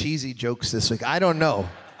really cheesy jokes this week. I don't know.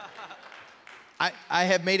 I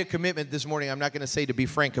have made a commitment this morning. I'm not going to say to be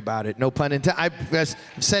frank about it. No pun intended. I've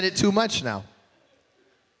said it too much now.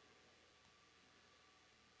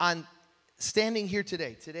 On standing here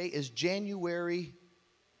today is January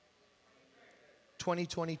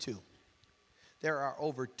 2022. There are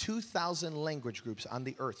over 2,000 language groups on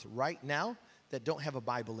the earth right now that don't have a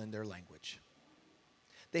Bible in their language.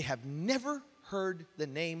 They have never heard the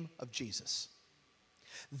name of Jesus.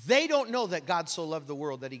 They don't know that God so loved the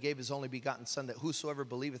world that he gave his only begotten Son, that whosoever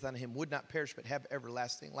believeth on him would not perish but have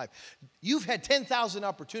everlasting life. You've had 10,000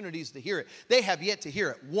 opportunities to hear it. They have yet to hear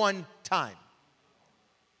it one time.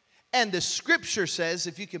 And the scripture says,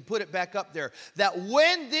 if you can put it back up there, that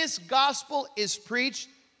when this gospel is preached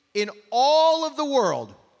in all of the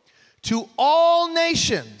world to all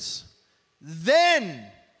nations, then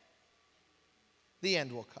the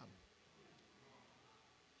end will come.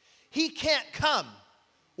 He can't come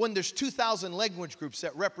when there's 2,000 language groups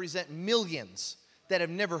that represent millions that have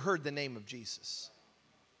never heard the name of Jesus.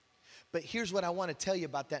 But here's what I want to tell you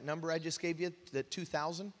about that number I just gave you, the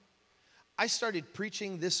 2,000. I started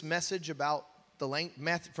preaching this message about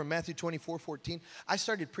from Matthew 24:14. I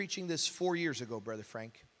started preaching this 4 years ago, Brother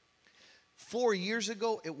Frank. 4 years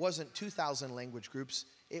ago, it wasn't 2,000 language groups.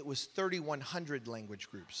 It was 3,100 language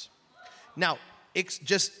groups. Now,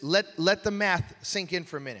 just let the math sink in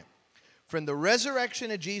for a minute. From the resurrection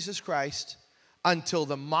of Jesus Christ until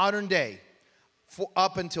the modern day,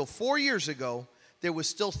 up until 4 years ago, there was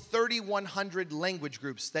still 3,100 language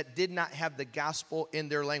groups that did not have the gospel in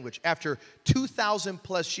their language after 2,000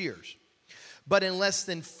 plus years. But in less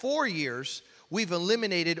than 4 years, we've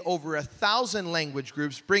eliminated over 1,000 language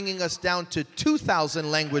groups, bringing us down to 2,000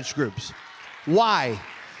 language groups. Why?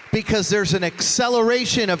 Because there's an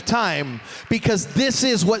acceleration of time, because this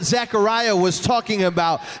is what Zechariah was talking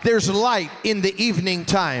about. There's light in the evening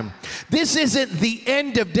time. This isn't the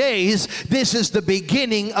end of days. This is the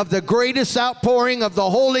beginning of the greatest outpouring of the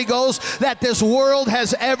Holy Ghost that this world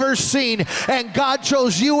has ever seen. And God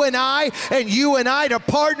chose you and I to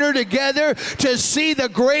partner together to see the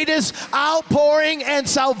greatest outpouring and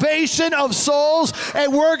salvation of souls.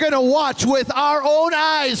 And we're going to watch with our own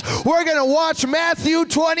eyes. We're going to watch Matthew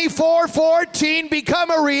 24:14 become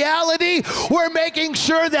a reality. We're making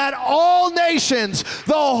sure that all nations,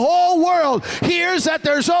 the whole world, hears that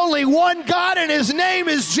there's only one God and his name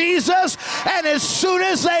is Jesus. And as soon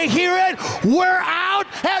as they hear it, we're out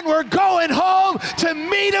and we're going home to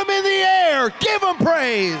meet him in the air. Give him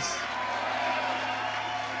praise.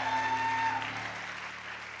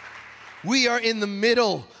 We are in the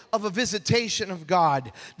middle of a visitation of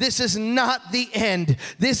God. This is not the end.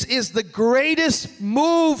 This is the greatest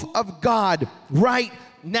move of God right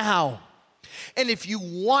now. And if you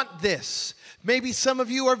want this, maybe some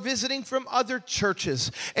of you are visiting from other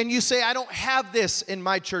churches and you say, I don't have this in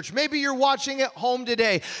my church. Maybe you're watching at home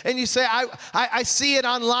today and you say, I see it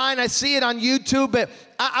online, I see it on YouTube, but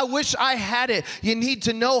I wish I had it. You need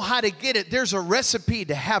to know how to get it. There's a recipe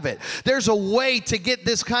to have it. There's a way to get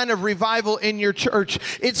this kind of revival in your church.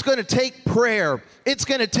 It's going to take prayer. It's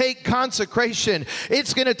going to take consecration.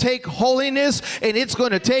 It's going to take holiness, and it's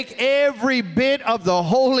going to take every bit of the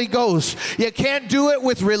Holy Ghost. You can't do it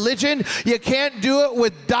with religion. You can't do it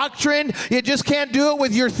with doctrine. You just can't do it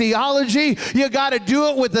with your theology. You got to do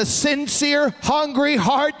it with a sincere, hungry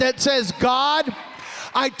heart that says, God,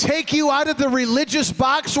 I take you out of the religious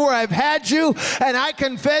box where I've had you, and I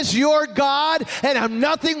confess you're God, and I'm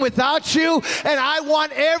nothing without you, and I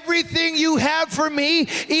want everything you have for me,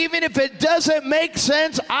 even if it doesn't make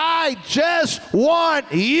sense. I just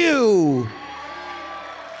want you.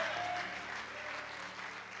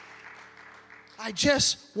 I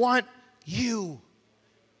just want you.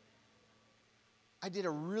 I did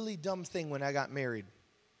a really dumb thing when I got married,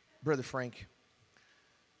 Brother Frank.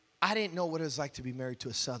 I didn't know what it was like to be married to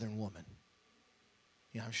a Southern woman.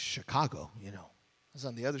 You know, Chicago, you know. I was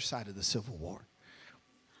on the other side of the Civil War.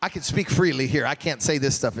 I can speak freely here. I can't say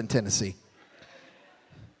this stuff in Tennessee.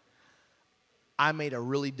 I made a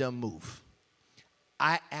really dumb move.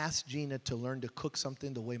 I asked Gina to learn to cook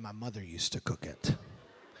something the way my mother used to cook it.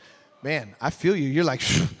 Man, I feel you. You're like,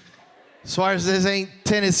 as far as this ain't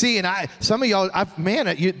Tennessee, and some of y'all,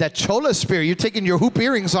 that Chola spirit, you're taking your hoop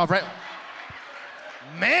earrings off, right?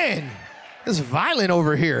 Man, it's violent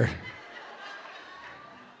over here.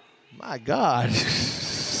 My God.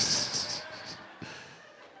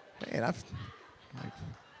 Man,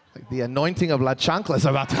 like the anointing of La Chancla is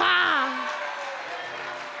about to.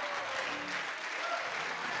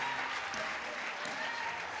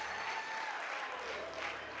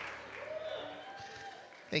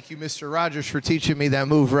 Thank you, Mr. Rogers, for teaching me that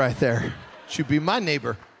move right there. Should be my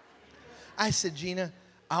neighbor. I said, Gina,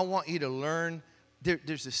 I want you to learn.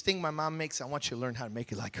 There's this thing my mom makes. I want you to learn how to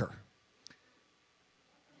make it like her.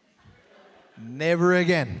 Never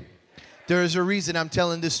again. There is a reason I'm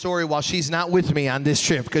telling this story while she's not with me on this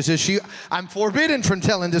trip, because I'm forbidden from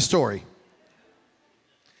telling this story.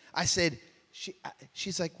 I said,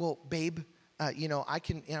 she's like, well, babe, I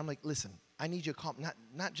can, and I'm like, listen, I need you to calm,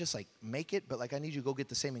 not just like make it, but like I need you to go get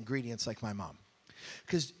the same ingredients like my mom.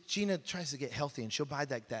 Because Gina tries to get healthy and she'll buy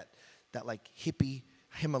that like hippie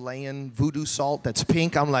Himalayan voodoo salt that's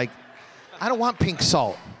pink. I'm like, I don't want pink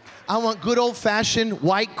salt. I want good old fashioned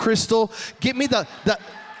white crystal. Give me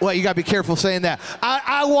well, you gotta be careful saying that.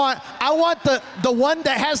 I want the one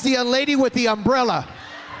that has the lady with the umbrella.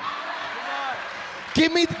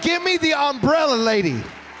 Give me the umbrella lady.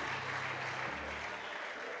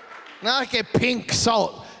 Now I get pink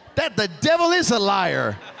salt. That the devil is a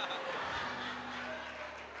liar.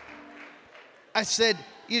 I said,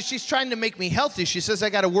 she's trying to make me healthy. She says I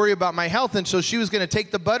got to worry about my health, and so she was going to take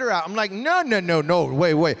the butter out. I'm like, no.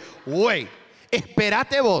 Wait.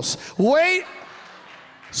 Espérate vos. Wait.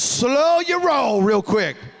 Slow your roll real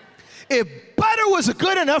quick. If butter was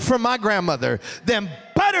good enough for my grandmother, then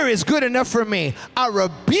butter is good enough for me. I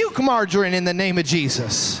rebuke margarine in the name of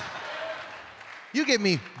Jesus. You give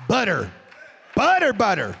me butter.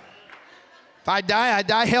 Butter. If I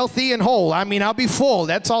die healthy and whole. I mean, I'll be full.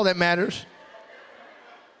 That's all that matters.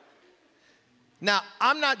 Now,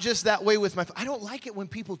 I'm not just that way with I don't like it when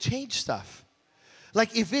people change stuff.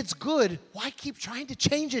 Like, if it's good, why keep trying to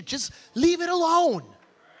change it? Just leave it alone.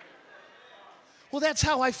 Well, that's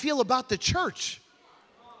how I feel about the church.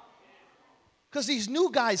 Because these new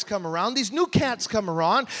guys come around, these new cats come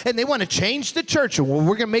around, and they want to change the church. And we're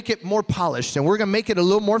going to make it more polished, and we're going to make it a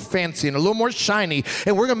little more fancy and a little more shiny,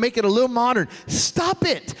 and we're going to make it a little modern. Stop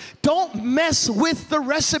it. Don't mess with the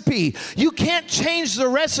recipe. You can't change the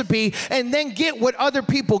recipe and then get what other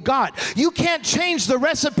people got. You can't change the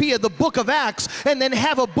recipe of the book of Acts and then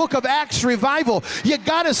have a book of Acts revival. You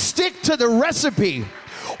got to stick to the recipe.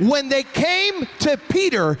 When they came to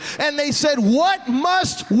Peter and they said, what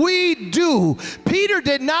must we do? Peter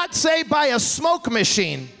did not say buy a smoke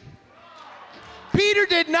machine. Peter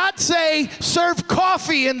did not say serve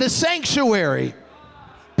coffee in the sanctuary.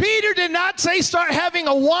 Peter did not say start having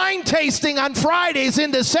a wine tasting on Fridays in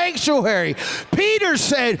the sanctuary. Peter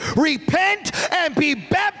said, repent and be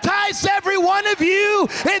baptized, every one of you,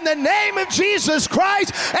 in the name of Jesus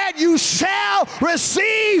Christ, and you shall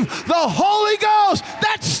receive the Holy Ghost.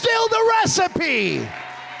 That's still the recipe.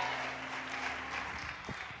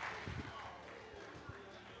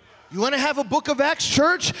 You want to have a book of Acts,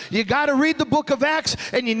 church? You got to read the book of Acts,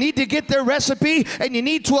 and you need to get their recipe, and you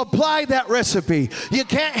need to apply that recipe. You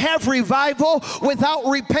can't have revival without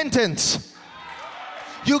repentance.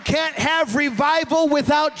 You can't have revival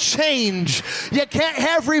without change. You can't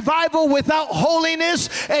have revival without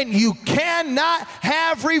holiness, and you cannot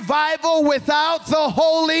have revival without the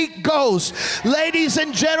Holy Ghost. Ladies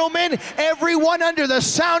and gentlemen, everyone under the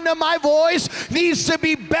sound of my voice needs to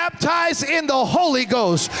be baptized in the Holy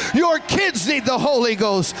Ghost. Your kids need the Holy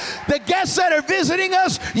Ghost. The guests that are visiting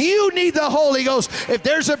us, you need the Holy Ghost. If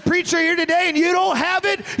there's a preacher here today and you don't have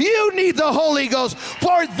it, you need the Holy Ghost.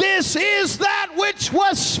 For this is that which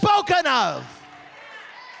was spoken of.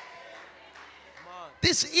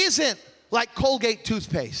 This isn't like Colgate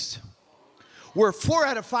toothpaste, where 4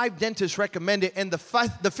 out of 5 dentists recommend it, and the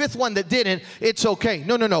fifth one that didn't, it's okay.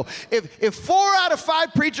 No. If 4 out of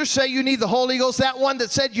 5 preachers say you need the Holy Ghost, that one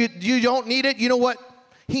that said you don't need it, you know what?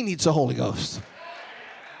 He needs the Holy Ghost.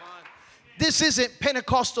 This isn't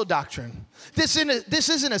Pentecostal doctrine. This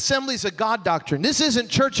isn't Assemblies of God doctrine. This isn't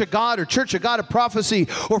Church of God or Church of God of Prophecy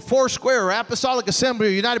or Foursquare or Apostolic Assembly or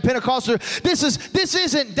United Pentecostal. This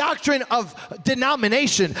isn't doctrine of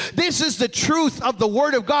denomination. This is the truth of the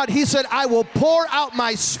Word of God. He said, I will pour out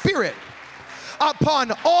my Spirit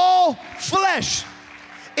upon all flesh.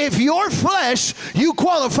 If you're flesh, you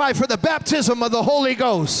qualify for the baptism of the Holy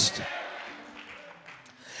Ghost.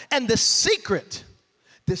 And the secret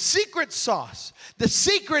sauce, the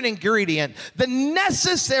secret ingredient, the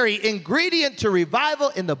necessary ingredient to revival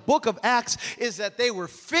in the book of Acts is that they were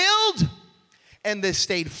filled and they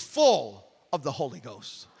stayed full of the Holy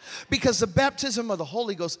Ghost. Because the baptism of the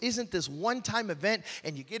Holy Ghost isn't this one-time event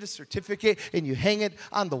and you get a certificate and you hang it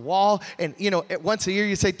on the wall and, once a year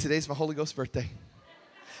you say, today's my Holy Ghost birthday.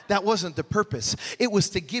 That wasn't the purpose. It was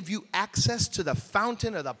to give you access to the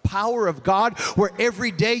fountain of the power of God, where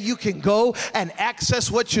every day you can go and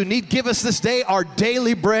access what you need. Give us this day our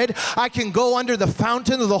daily bread. I can go under the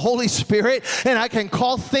fountain of the Holy Spirit, and I can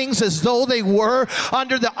call things as though they were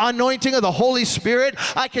under the anointing of the Holy Spirit.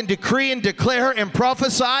 I can decree and declare and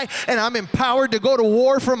prophesy, and I'm empowered to go to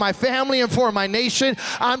war for my family and for my nation.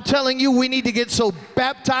 I'm telling you, we need to get so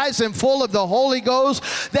baptized and full of the Holy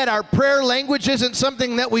Ghost that our prayer language isn't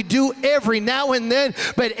something that we do every now and then,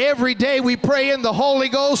 but every day we pray in the Holy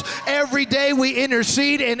Ghost. Every day we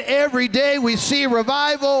intercede, and every day we see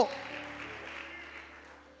revival.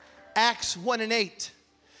 Acts 1:8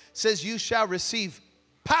 says, you shall receive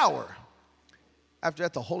power. After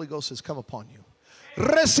that, the Holy Ghost has come upon you.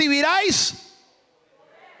 Recibiráis.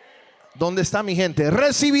 ¿Dónde está mi gente?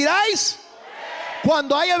 Recibiráis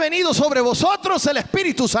cuando haya venido sobre vosotros el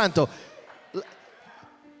Espíritu Santo.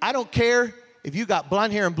 I don't care if you got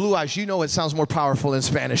blonde hair and blue eyes. You know it sounds more powerful in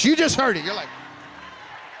Spanish. You just heard it. You're like,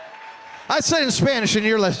 I said in Spanish and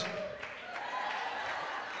you're like,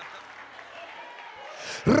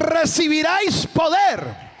 recibiráis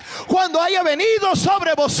poder cuando haya venido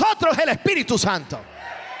sobre vosotros el Espíritu Santo.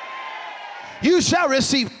 You shall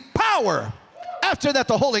receive power. After that,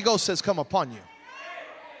 the Holy Ghost has come upon you.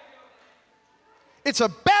 It's a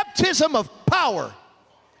baptism of power.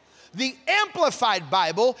 The Amplified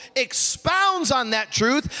Bible expounds on that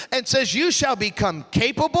truth and says, you shall become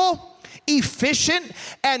capable, efficient,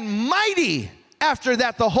 and mighty. After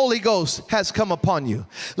that, the Holy Ghost has come upon you.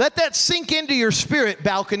 Let that sink into your spirit,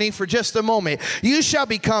 balcony, for just a moment. You shall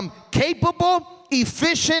become capable,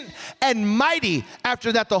 efficient, and mighty.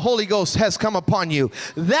 After that, the Holy Ghost has come upon you.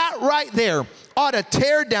 That right there ought to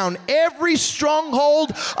tear down every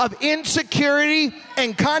stronghold of insecurity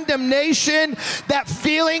and condemnation. That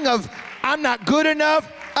feeling of, I'm not good enough,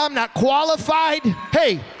 I'm not qualified.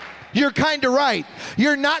 Hey, you're kind of right.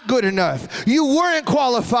 You're not good enough. You weren't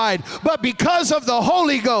qualified, but because of the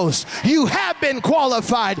Holy Ghost, you have been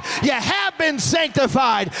qualified. You have been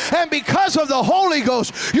sanctified. And because of the Holy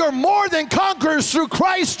Ghost, you're more than conquerors through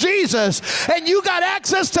Christ Jesus. And you got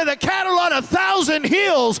access to the cattle on 1,000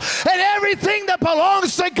 hills. And everything that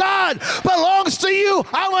belongs to God belongs to you.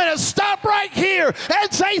 I want to stop right here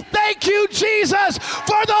and say thank you, Jesus,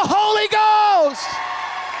 for the Holy Ghost.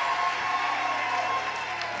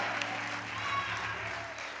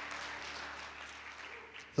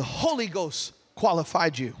 The Holy Ghost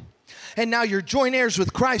qualified you. And now you're joint heirs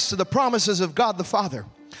with Christ to the promises of God the Father.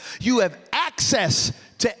 You have access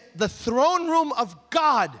to the throne room of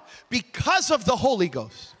God because of the Holy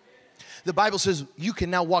Ghost. The Bible says you can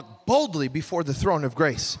now walk boldly before the throne of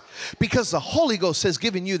grace because the Holy Ghost has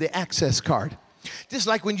given you the access card. Just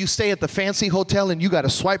like when you stay at the fancy hotel and you got to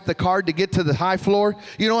swipe the card to get to the high floor.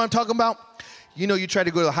 You know what I'm talking about? You know, you tried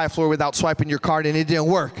to go to the high floor without swiping your card and it didn't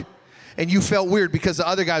work. And you felt weird because the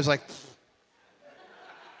other guy was like,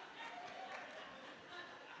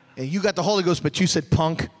 and you got the Holy Ghost, but you said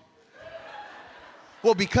punk.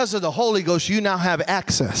 Well, because of the Holy Ghost, you now have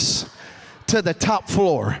access to the top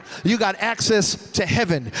floor. You got access to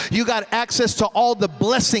heaven. You got access to all the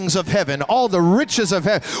blessings of heaven, all the riches of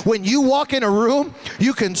heaven. When you walk in a room,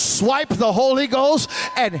 you can swipe the Holy Ghost,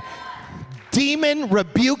 and demon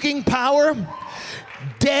rebuking power,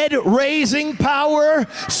 dead raising power,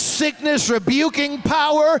 sickness rebuking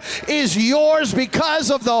power is yours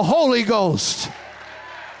because of the Holy Ghost.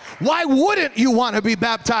 Why wouldn't you want to be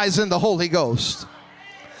baptized in the Holy Ghost?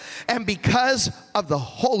 And because of the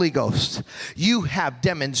Holy Ghost, you have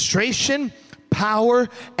demonstration, power,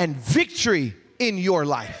 and victory in your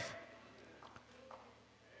life.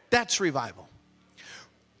 That's revival.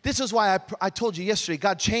 This is why I told you yesterday,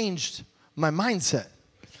 God changed my mindset.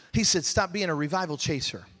 He said, stop being a revival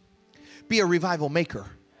chaser. Be a revival maker.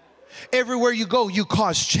 Everywhere you go, you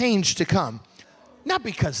cause change to come. Not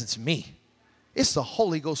because it's me. It's the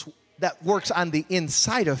Holy Ghost that works on the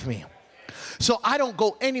inside of me. So I don't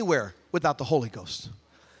go anywhere without the Holy Ghost.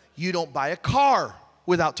 You don't buy a car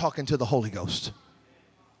without talking to the Holy Ghost.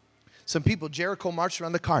 Some people, Jericho marched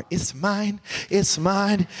around the car. It's mine, it's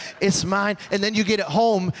mine, it's mine. And then you get it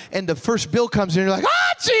home and the first bill comes in and you're like,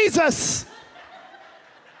 ah, Jesus.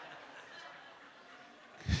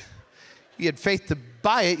 You had faith to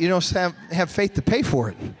buy it, you don't have faith to pay for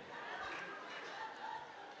it.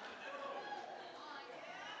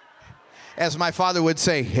 As my father would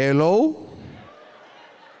say, hello?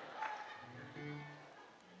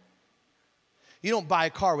 You don't buy a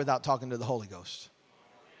car without talking to the Holy Ghost.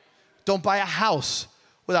 Don't buy a house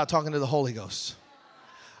without talking to the Holy Ghost.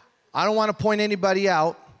 I don't want to point anybody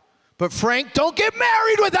out, but Frank, don't get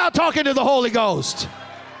married without talking to the Holy Ghost.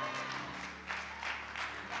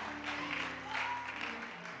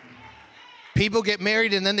 People get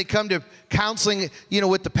married and then they come to counseling,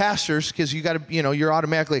 with the pastors, because you got to, you're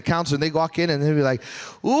automatically a counselor. And they walk in and they'll be like,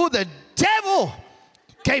 ooh, the devil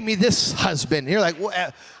gave me this husband. And you're like,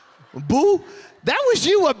 well, boo, that was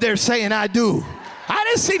you up there saying I do. I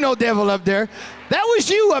didn't see no devil up there. That was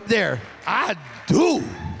you up there. I do.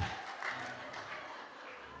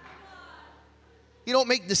 You don't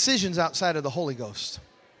make decisions outside of the Holy Ghost.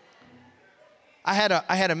 I had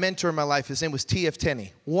a mentor in my life. His name was T.F.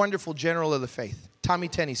 Tenney, wonderful general of the faith, Tommy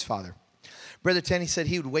Tenney's father. Brother Tenney said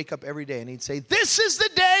he would wake up every day and he'd say, this is the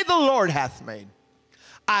day the Lord hath made.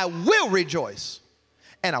 I will rejoice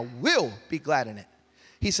and I will be glad in it.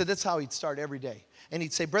 He said that's how he'd start every day. And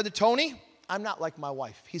he'd say, Brother Tony, I'm not like my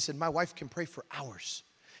wife. He said, my wife can pray for hours.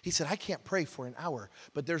 He said, I can't pray for an hour,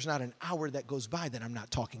 but there's not an hour that goes by that I'm not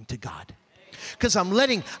talking to God. Because I'm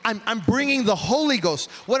bringing the Holy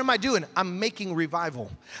Ghost. What am I doing? I'm making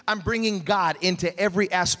revival. I'm bringing God into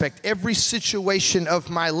every aspect, every situation of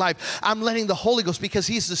my life. I'm letting the Holy Ghost, because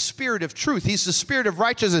he's the Spirit of truth. He's the Spirit of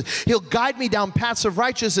righteousness. He'll guide me down paths of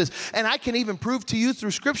righteousness. And I can even prove to you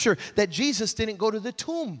through Scripture that Jesus didn't go to the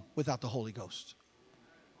tomb without the Holy Ghost.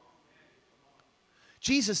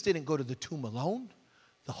 Jesus didn't go to the tomb alone.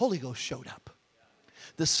 The Holy Ghost showed up.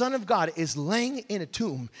 The Son of God is laying in a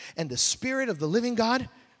tomb, and the Spirit of the living God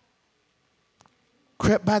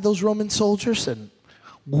crept by those Roman soldiers and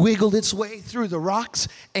wiggled its way through the rocks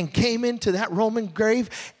and came into that Roman grave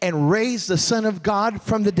and raised the Son of God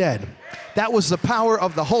from the dead. That was the power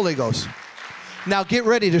of the Holy Ghost. Now get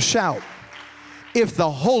ready to shout. If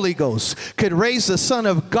the Holy Ghost could raise the Son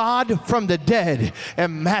of God from the dead,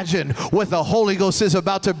 imagine what the Holy Ghost is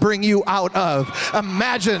about to bring you out of.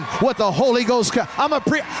 Imagine what the Holy Ghost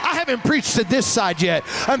I haven't preached to this side yet.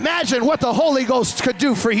 Imagine what the Holy Ghost could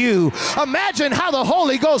do for you. Imagine how the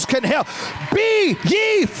Holy Ghost can help. Be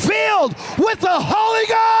ye filled with the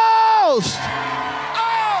Holy Ghost.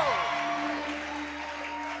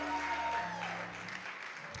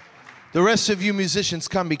 The rest of you musicians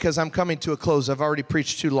come, because I'm coming to a close. I've already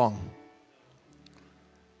preached too long.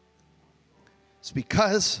 It's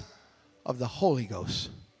because of the Holy Ghost.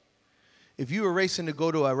 If you were racing to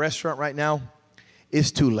go to a restaurant right now,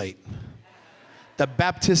 it's too late. The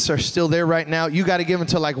Baptists are still there right now. You got to give them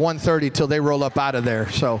till like 1:30 till they roll up out of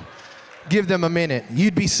there. So give them a minute.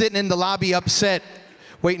 You'd be sitting in the lobby upset,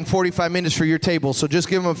 waiting 45 minutes for your table. So just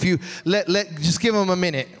give them just give them a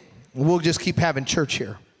minute. We'll just keep having church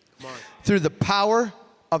here. Through the power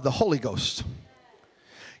of the Holy Ghost,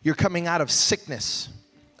 you're coming out of sickness.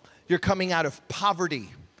 You're coming out of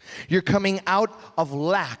poverty. You're coming out of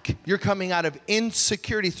lack. You're coming out of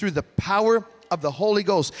insecurity through the power of the Holy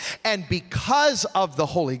Ghost. And because of the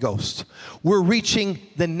Holy Ghost, we're reaching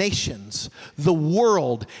the nations, the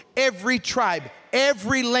world, every tribe,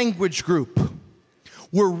 every language group.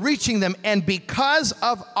 We're reaching them, and because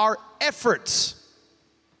of our efforts,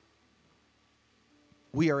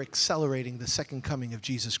 we are accelerating the second coming of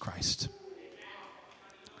Jesus Christ.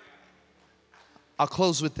 I'll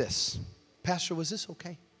close with this. Pastor, was this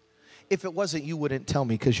okay? If it wasn't, you wouldn't tell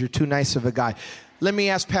me, because you're too nice of a guy. Let me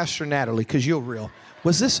ask Pastor Natalie, because you're real.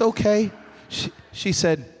 Was this okay? She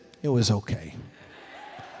said, it was okay.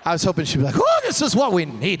 I was hoping she'd be like, oh, this is what we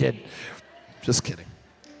needed. Just kidding.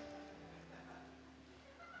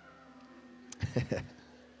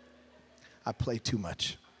 I play too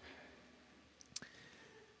much.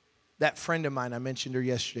 That friend of mine, I mentioned her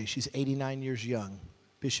yesterday. She's 89 years young,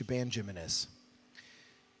 Bishop Ann Jimenez.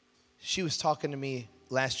 She was talking to me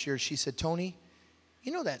last year. She said, Tony,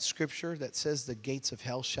 you know that scripture that says the gates of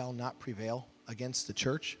hell shall not prevail against the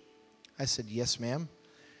church? I said, yes, ma'am.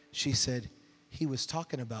 She said, he was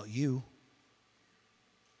talking about you.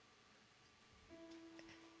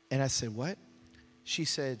 And I said, what? She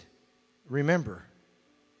said, remember,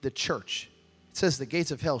 the church. It says the gates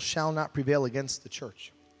of hell shall not prevail against the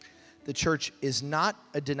church. The church is not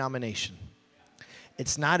a denomination.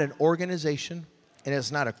 It's not an organization, and it's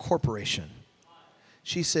not a corporation.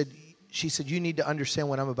 She said, you need to understand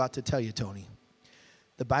what I'm about to tell you, Tony.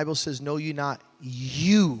 The Bible says, know you not,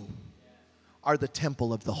 you are the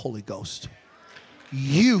temple of the Holy Ghost.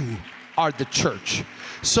 You are the church.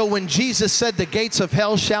 So when Jesus said the gates of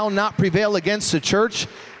hell shall not prevail against the church,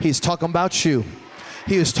 he's talking about you.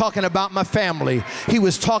 He was talking about my family. He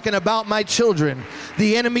was talking about my children.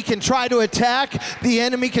 The enemy can try to attack. The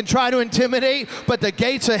enemy can try to intimidate, but the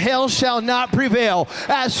gates of hell shall not prevail.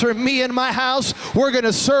 As for me and my house, we're going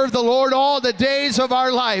to serve the Lord all the days of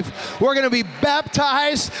our life. We're going to be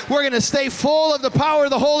baptized. We're going to stay full of the power of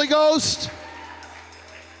the Holy Ghost.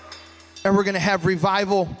 And we're going to have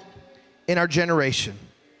revival in our generation.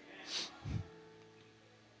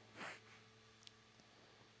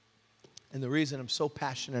 And the reason I'm so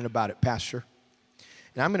passionate about it, Pastor,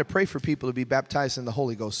 and I'm going to pray for people to be baptized in the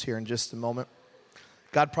Holy Ghost here in just a moment.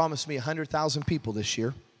 God promised me 100,000 people this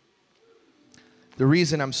year. The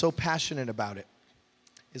reason I'm so passionate about it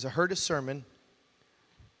is I heard a sermon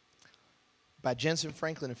by Jensen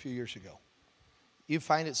Franklin a few years ago. You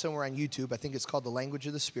find it somewhere on YouTube. I think it's called The Language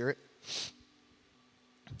of the Spirit.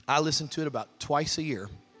 I listen to it about twice a year.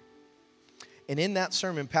 And in that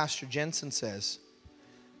sermon, Pastor Jensen says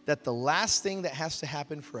that the last thing that has to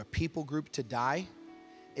happen for a people group to die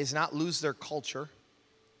is not lose their culture.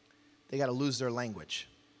 They got to lose their language.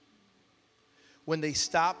 When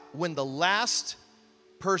the last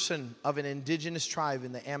person of an indigenous tribe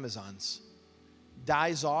in the Amazons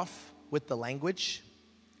dies off with the language,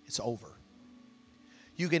 it's over.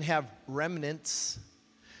 You can have remnants.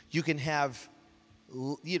 You can have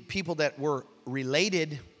people that were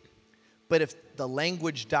related, but if the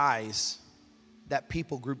language dies, that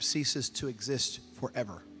people group ceases to exist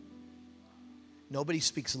forever. Nobody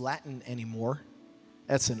speaks Latin anymore.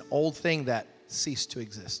 That's an old thing that ceased to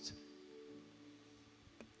exist.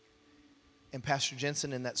 And Pastor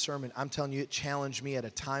Jensen in that sermon, I'm telling you, it challenged me at a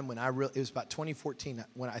time when it was about 2014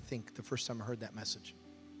 when I think the first time I heard that message.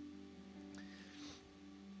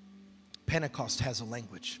 Pentecost has a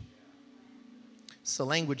language. It's the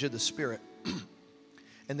language of the Spirit.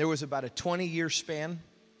 And there was about a 20-year span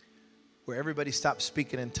where everybody stopped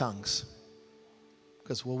speaking in tongues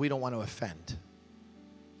because, well, we don't want to offend.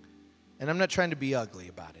 And I'm not trying to be ugly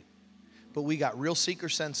about it, but we got real seeker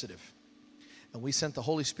sensitive. And we sent the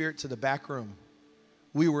Holy Spirit to the back room.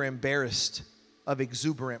 We were embarrassed of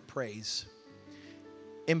exuberant praise,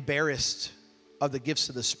 embarrassed of the gifts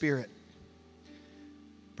of the Spirit.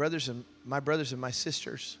 Brothers and my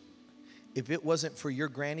sisters, if it wasn't for your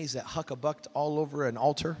grannies that huckabucked all over an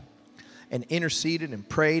altar and interceded and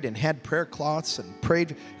prayed and had prayer cloths and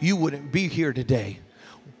prayed, you wouldn't be here today.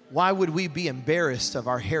 Why would we be embarrassed of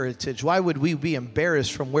our heritage? Why would we be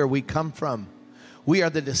embarrassed from where we come from? We are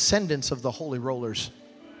the descendants of the Holy Rollers.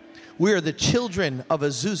 We are the children of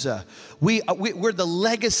Azusa. We're the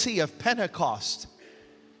legacy of Pentecost.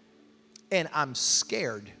 And I'm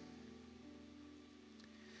scared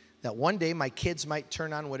that one day my kids might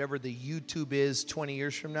turn on whatever the YouTube is 20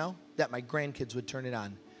 years from now, that my grandkids would turn it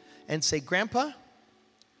on and say, Grandpa,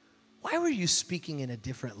 why were you speaking in a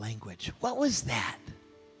different language? What was that?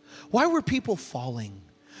 Why were people falling?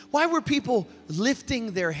 Why were people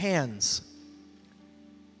lifting their hands?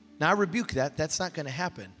 Now, I rebuke that. That's not going to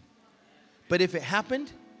happen. But if it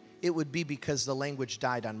happened, it would be because the language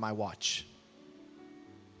died on my watch.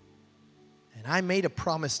 And I made a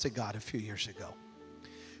promise to God a few years ago.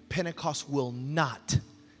 Pentecost will not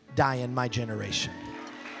die in my generation.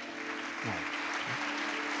 No.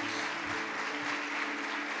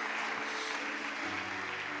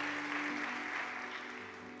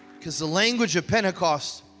 Because the language of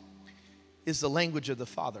Pentecost is the language of the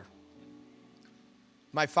Father.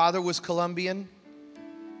 My father was Colombian.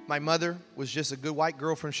 My mother was just a good white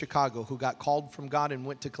girl from Chicago who got called from God and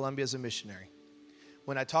went to Colombia as a missionary.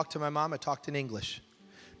 When I talked to my mom, I talked in English.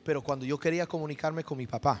 Pero cuando yo quería comunicarme con mi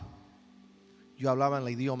papá, yo hablaba en el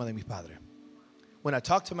idioma de mi padre. When I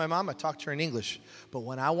talked to my mom, I talked to her in English. But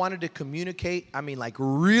when I wanted to communicate, like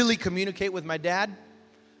really communicate with my dad,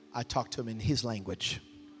 I talked to him in his language.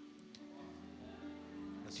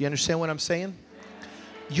 Do you understand what I'm saying?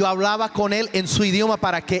 Yo hablaba con él en su idioma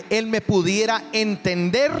para que él me pudiera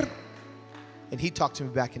entender. And he talked to me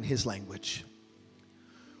back in his language.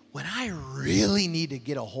 When I really need to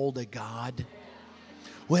get a hold of God,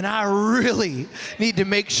 when I really need to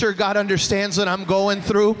make sure God understands what I'm going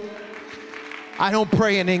through, I don't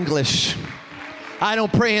pray in English. I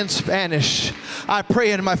don't pray in Spanish. I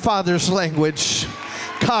pray in my Father's language.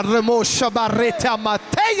 Karemosha barreta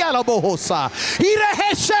mateya la bohosa.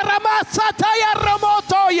 Irehesha ramasa taya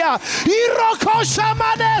ramotoya. Irokosha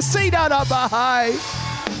manesi da bahai.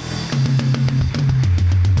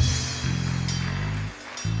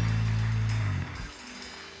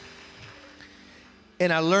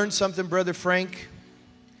 And I learned something, Brother Frank.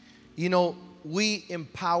 You know, we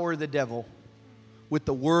empower the devil with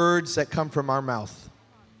the words that come from our mouth.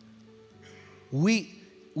 We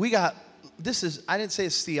got, I didn't say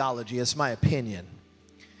it's theology, it's my opinion.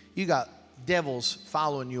 You got devils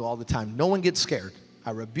following you all the time. No one gets scared. I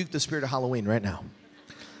rebuke the spirit of Halloween right now.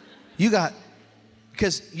 You got,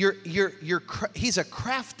 because he's a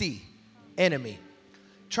crafty enemy,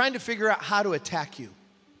 trying to figure out how to attack you,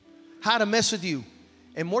 how to mess with you.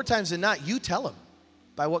 And more times than not, you tell him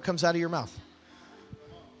by what comes out of your mouth.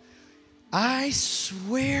 I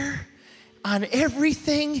swear on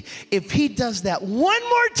everything. If he does that one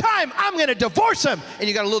more time, I'm going to divorce him. And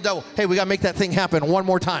you got a little devil. Hey, we got to make that thing happen one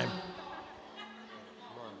more time.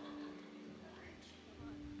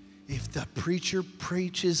 If the preacher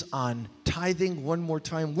preaches on tithing one more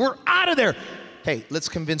time, we're out of there. Hey, let's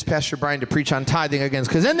convince Pastor Brian to preach on tithing again,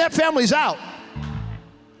 because then that family's out.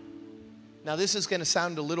 Now, this is going to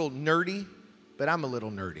sound a little nerdy, but I'm a little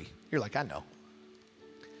nerdy. You're like, I know.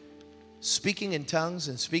 Speaking in tongues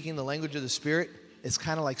and speaking the language of the Spirit is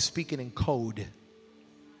kind of like speaking in code.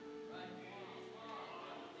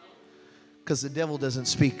 Because the devil doesn't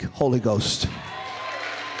speak Holy Ghost.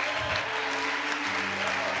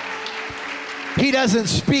 He doesn't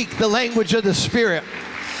speak the language of the Spirit.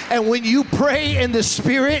 And when you pray in the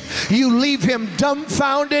Spirit, you leave him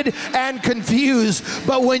dumbfounded and confused.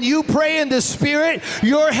 But when you pray in the Spirit,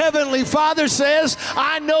 your Heavenly Father says,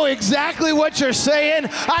 I know exactly what you're saying.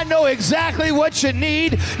 I know exactly what you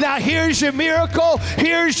need. Now here's your miracle.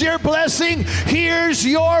 Here's your blessing. Here's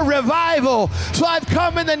your revival. So I've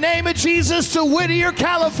come in the name of Jesus to Whittier,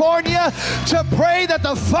 California, to pray that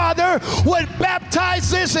the Father would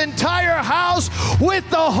baptize this entire house with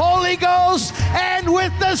the Holy Ghost and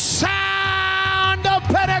with the sound of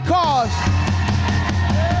Pentecost.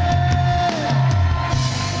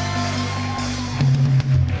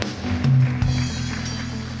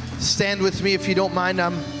 Stand with me if you don't mind.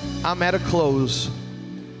 I'm at a close.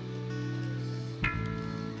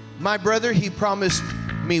 My brother, he promised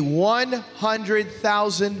me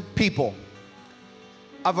 100,000 people.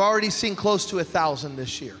 I've already seen close to 1,000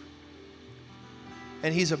 this year.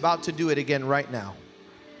 And he's about to do it again right now.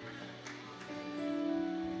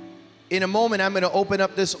 In a moment, I'm going to open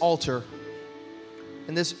up this altar.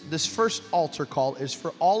 And this first altar call is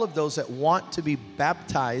for all of those that want to be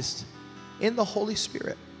baptized in the Holy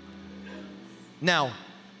Spirit. Now,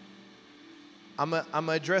 I'm going to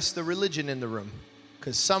address the religion in the room.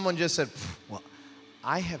 Because someone just said, well,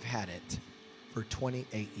 I have had it for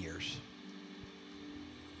 28 years.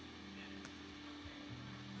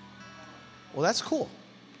 Well, that's cool.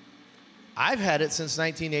 I've had it since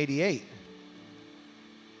 1988.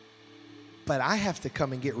 But I have to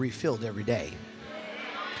come and get refilled every day.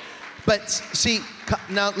 But see,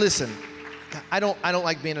 now listen, I don't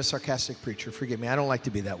like being a sarcastic preacher. Forgive me. I don't like to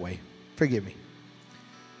be that way. Forgive me.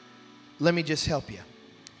 Let me just help you.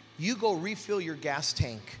 You go refill your gas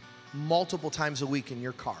tank multiple times a week in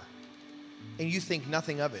your car, and you think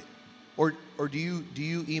nothing of it. Or do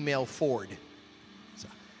you email Ford? So,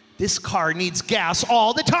 this car needs gas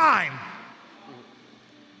all the time.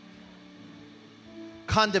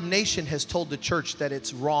 Condemnation has told the church that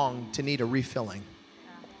it's wrong to need a refilling.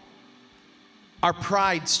 Our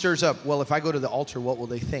pride stirs up. Well, if I go to the altar, what will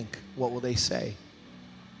they think? What will they say?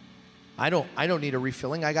 I don't need a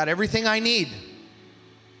refilling. I got everything I need.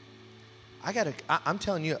 I'm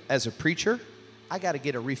telling you, as a preacher, I got to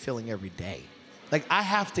get a refilling every day. Like, I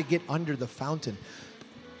have to get under the fountain.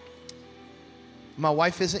 My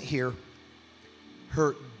wife isn't here.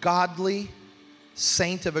 Her godly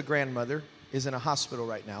saint of a grandmother is in a hospital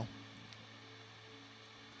right now.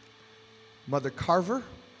 Mother Carver,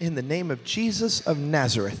 in the name of Jesus of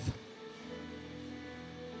Nazareth,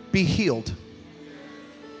 be healed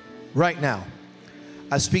right now.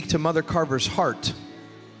 I speak to Mother Carver's heart.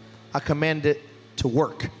 I command it to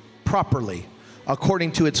work properly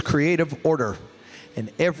according to its creative order.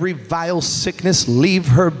 And every vile sickness leave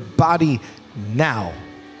her body now.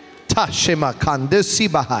 Tashema Kandesi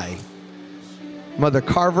Bahai. Mother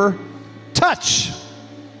Carver, touch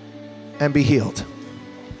and be healed.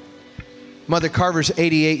 Mother Carver's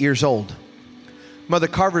 88 years old. Mother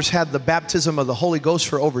Carver's had the baptism of the Holy Ghost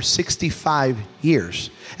for over 65 years.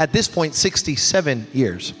 At this point, 67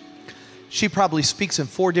 years. She probably speaks in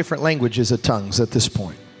 4 different languages of tongues at this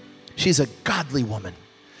point. She's a godly woman.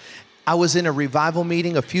 I was in a revival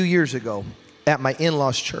meeting a few years ago at my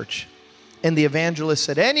in-laws church, and the evangelist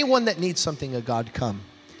said, anyone that needs something of God, come.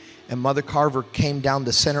 And Mother Carver came down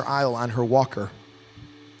the center aisle on her walker.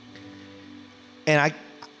 And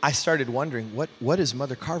I started wondering, what is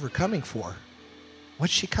Mother Carver coming for?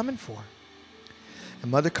 What's she coming for? And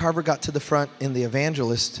Mother Carver got to the front, and the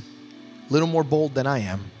evangelist, a little more bold than I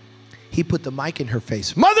am, he put the mic in her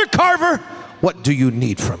face. Mother Carver, what do you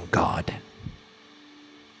need from God?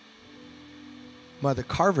 Mother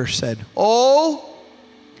Carver said, oh,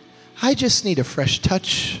 I just need a fresh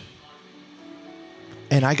touch.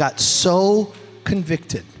 And I got so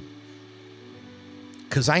convicted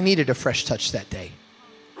because I needed a fresh touch that day.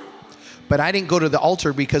 But I didn't go to the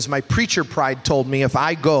altar because my preacher pride told me if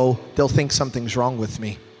I go, they'll think something's wrong with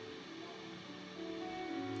me.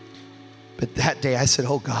 But that day I said,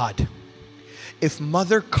 oh God, if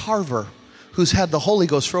Mother Carver who's had the Holy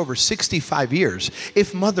Ghost for over 65 years.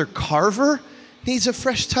 If Mother Carver needs a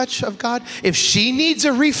fresh touch of God, if she needs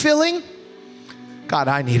a refilling, God,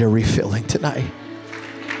 I need a refilling tonight.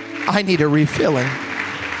 I need a refilling.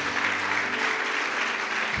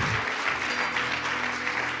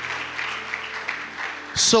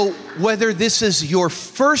 So whether this is your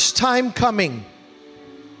first time coming,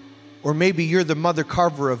 or maybe you're the Mother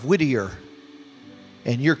Carver of Whittier,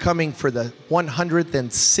 and you're coming for the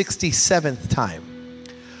 167th time,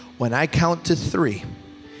 when I count to 3,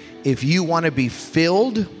 if you want to be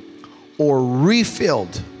filled or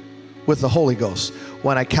refilled with the Holy Ghost,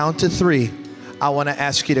 when I count to 3, I want to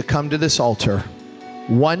ask you to come to this altar.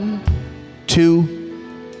 1,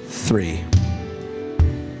 2, 3.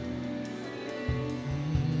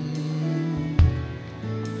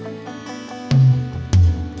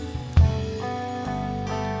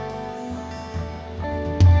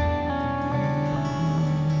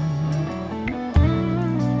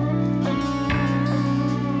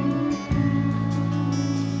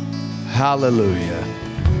 Hallelujah.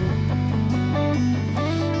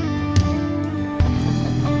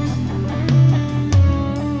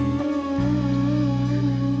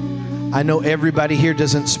 I know everybody here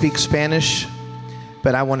doesn't speak Spanish,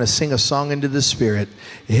 but I want to sing a song into the Spirit.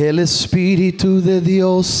 El Espíritu de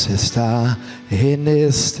Dios está en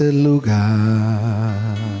este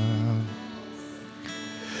lugar.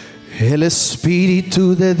 El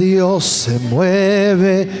Espíritu de Dios se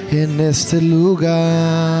mueve en este lugar.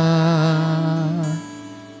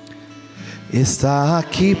 Está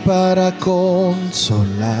aquí para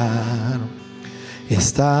consolar.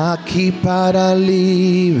 Está aquí para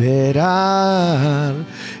liberar.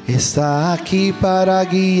 Está aquí para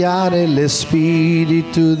guiar. El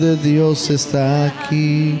Espíritu de Dios está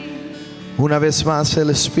aquí. Una vez más, el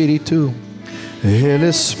Espíritu. El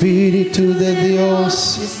Espíritu de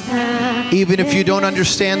Dios. Even if you don't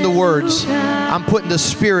understand the words, I'm putting the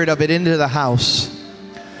spirit of it into the house.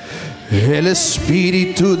 El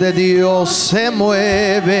Espíritu de Dios se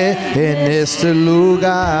mueve en este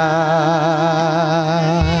lugar.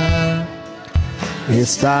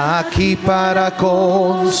 Está aquí para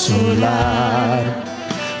consolar.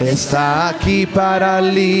 Está aquí para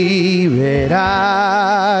liberar.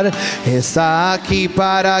 Está aquí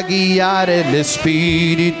para guiar. El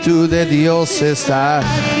Espíritu de Dios está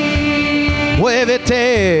aquí.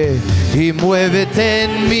 Muévete y muévete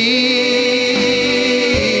en mí.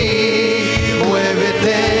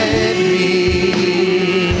 Muévete en mí.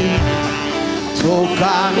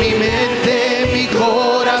 Toca mi mente, mi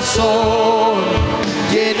corazón.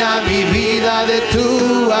 Llena mi vida de tu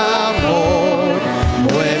amor.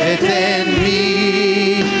 Muévete en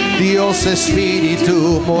mí, Dios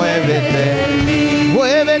Espíritu, muévete en mí.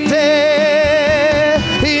 Muévete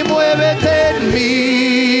y muévete en mí.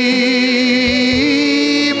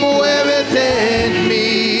 Muévete en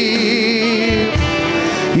mí.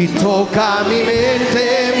 Y toca mi mente,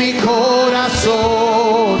 mi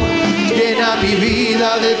corazón. Llena mi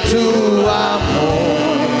vida de tu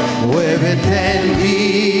amor. Muévete en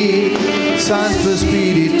mí. Santo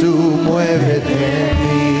Espíritu, muévete en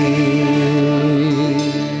mí.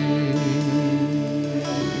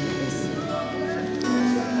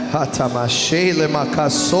 Hatamashe le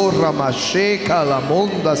makasora masheka la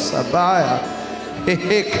monda sabaya.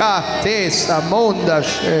 Hekate samonda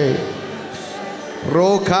she.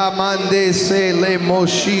 Roka mande se le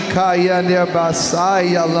moshika ya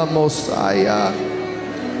basaya la mosaya.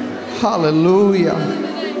 Hallelujah.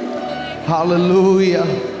 Hallelujah.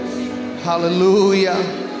 Hallelujah,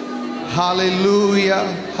 hallelujah,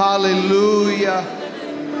 hallelujah,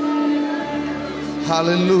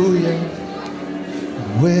 hallelujah.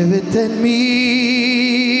 Muévete en mí,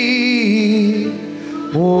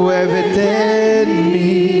 muévete en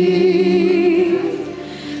mí.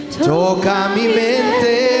 Toca mi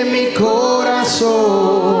mente, mi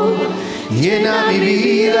corazón. Llena mi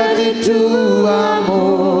vida de tu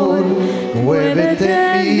amor. Muévete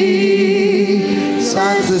en mí.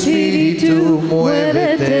 Santo Espíritu,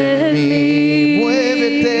 muévete en mí,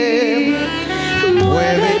 muévete,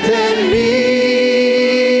 muévete en mí,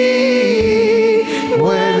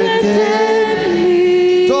 muévete en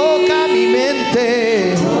mí. Toca mi mente,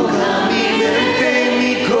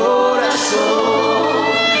 mi corazón.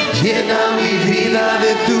 Llena mi vida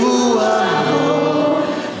de tu amor.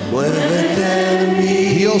 Muévete en mí,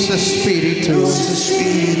 Dios Espíritu,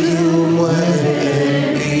 muévete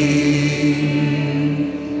en mí.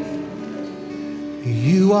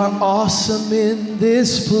 You are awesome in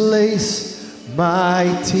this place,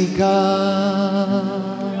 mighty God.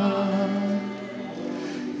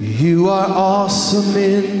 You are awesome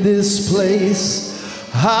in this place,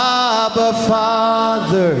 Abba,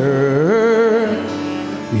 Father,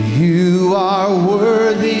 you are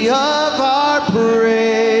worthy of our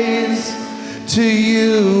praise. To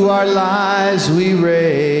you our lives we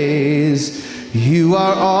raise. You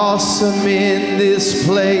are awesome in this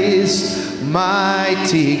place,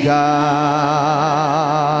 mighty God.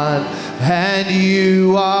 And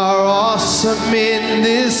you are awesome in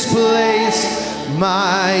this place,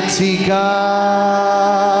 mighty God.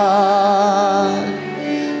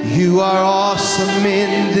 You are awesome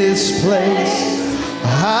in this place,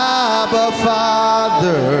 Abba,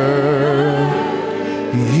 Father.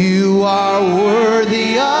 You are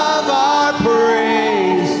worthy of our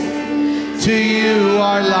praise. To you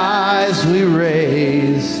our lives we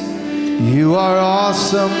raise. You are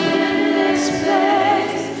awesome in this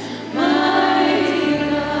place, mighty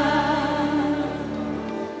God.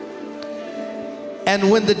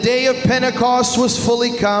 And when the day of Pentecost was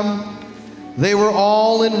fully come, they were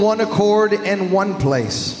all in one accord in one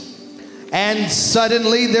place. And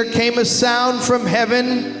suddenly there came a sound from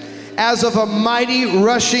heaven as of a mighty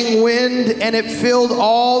rushing wind, and it filled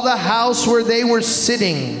all the house where they were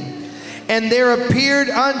sitting. And there appeared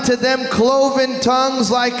unto them cloven tongues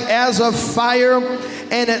like as of fire,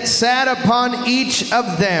 and it sat upon each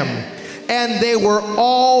of them. And they were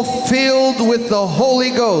all filled with the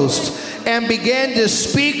Holy Ghost, and began to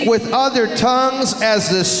speak with other tongues as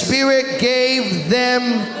the Spirit gave them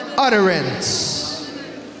utterance.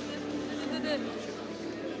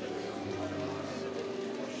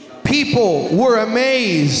 People were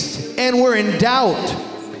amazed and were in doubt,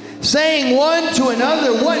 saying one to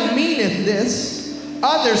another, what meaneth this?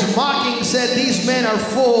 Others mocking said, these men are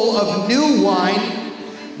full of new wine.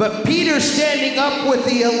 But Peter, standing up with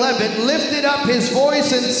the 11, lifted up his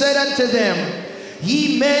voice and said unto them,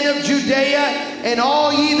 ye men of Judea, and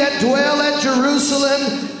all ye that dwell at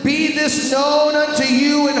Jerusalem, be this known unto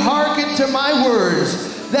you, and hearken to my words,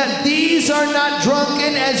 that these are not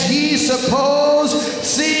drunken as ye suppose,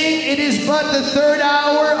 seeing it is but the 3rd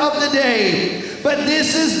hour of the day. But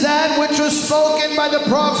this is that which was spoken by the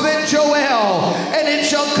prophet Joel. And it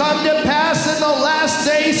shall come to pass in the last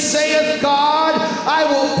days, saith God, I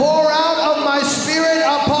will pour out of my Spirit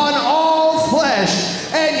upon all flesh,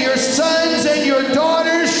 and your sons and your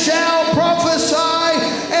daughters shall prophesy,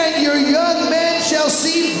 and your young men shall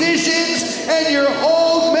see visions, and your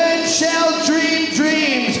old men shall dream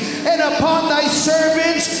dreams. And upon thy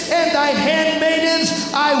servants and thy handmaidens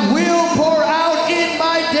I will pour out in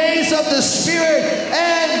my days of the Spirit,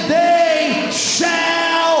 and they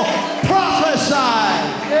shall prophesy.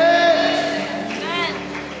 Amen.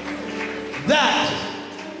 That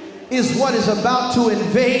is what is about to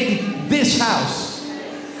invade this house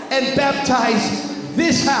and baptize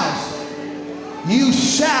this house. You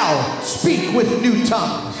shall speak with new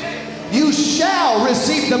tongues. You shall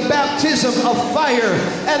receive the baptism of fire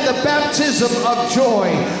and the baptism of joy.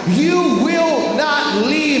 You will not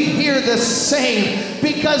leave here the same,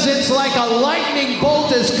 because it's like a lightning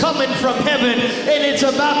bolt is coming from heaven and it's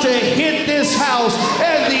about to hit this house,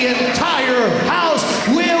 and the entire house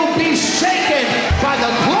will be shaken by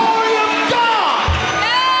the glory of God.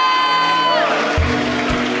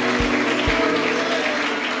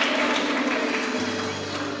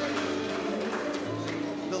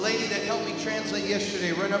 That helped me translate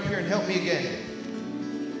yesterday, run up here and help me again.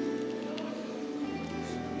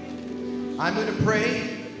 I'm going to pray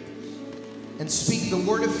and speak the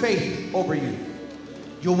word of faith over you.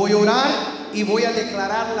 Yo voy a orar y voy a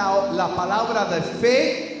declarar la palabra de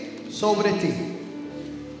fe sobre ti.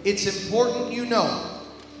 It's important you know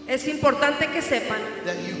Es importante que sepan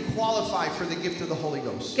that you qualify for the gift of the Holy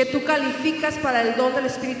Ghost. que tú calificas para el don del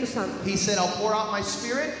Espíritu Santo. He said, I'll pour out my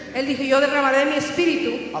Spirit Él dijo, yo derramaré mi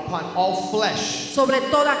espíritu upon all flesh. sobre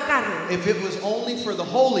toda carne. If it was only for the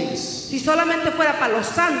holies, Si solamente fuera para los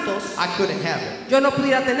santos, I couldn't have it. yo no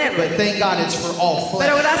pudiera tenerlo. But thank God it's for all flesh.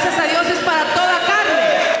 Pero gracias a Dios es para toda carne.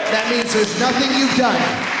 That means there's nothing you've done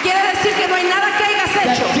Quiere decir que no hay nada que hayas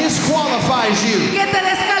that hecho disqualifies you que te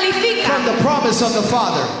descalifica from the promise of the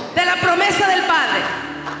Father. de la promesa del Padre.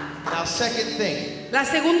 Now, second thing, La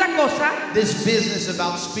segunda cosa, this business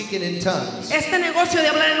about speaking in tongues. este negocio de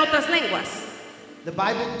hablar en otras lenguas. The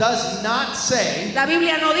Bible does not say La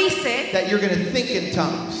Biblia no dice that you're going to think in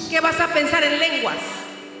tongues. que vas a pensar en lenguas,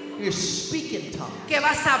 You're speaking tongues. que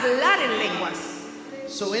vas a hablar en lenguas.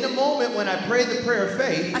 So in a moment when I pray the prayer of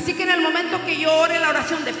faith, Así que en el momento que yo ore la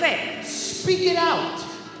oración de fe, speak it out.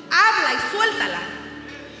 habla y suéltala.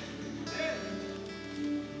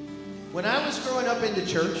 When I was growing up in the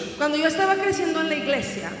church, Cuando yo estaba creciendo en la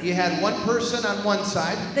iglesia, you had one person on one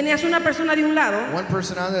side, tenías una persona de un lado one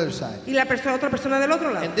person on the other side. y otra persona del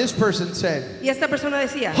otro lado. And this person said, Y esta persona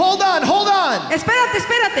decía, hold on, hold on. espérate,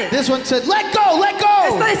 espérate. This one said, let go, let Esta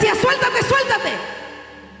go. decía, suéltate, suéltate.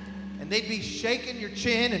 And they'd be shaking your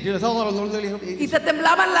chin and doing, oh, Y te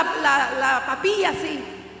temblaban la papilla así.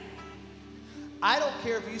 I don't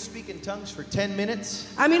care if you speak in tongues for 10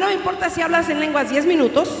 minutes A mí no me importa si hablas en lenguas 10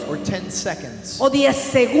 minutos or 10 seconds. o 10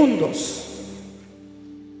 segundos.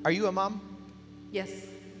 Are you a mom? Yes.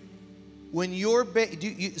 When your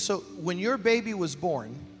when your baby was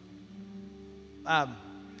born,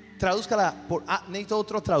 tradúzcala por, necesito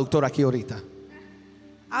otro traductor aquí ahorita.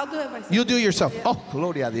 I'll do it myself. You do it yourself. Oh,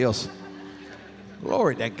 gloria a Dios.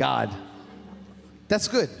 Glory to God. That's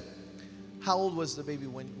good. How old was the baby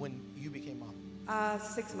when you became mom?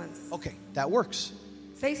 6 months. Okay, that works.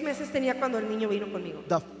 6 meses tenía cuando el niño vino conmigo.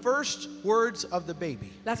 The first words of the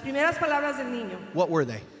baby, Las primeras palabras del niño, what were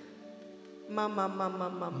they? mamá, mamá,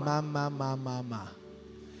 mamá. Mama, mama, mama.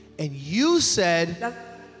 And you said, Las-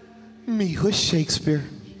 mi hijo es Shakespeare.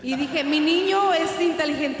 Y dije, mi niño es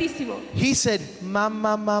inteligentísimo. He said,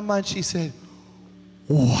 mama, mama, and she said,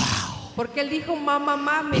 wow. Porque él dijo, mamá,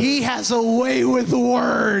 mami. He has a way with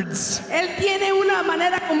words. Él tiene una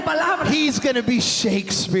manera con palabras. He's going to be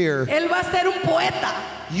Shakespeare. Él va a ser un poeta.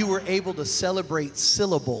 You were able to celebrate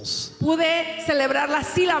syllables. Pude celebrar las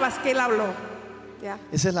sílabas que él habló. Ya.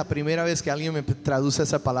 Esa es la primera vez que alguien me traduce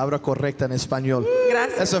esa palabra correcta en español.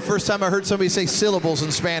 Gracias. That's the first time I heard somebody say syllables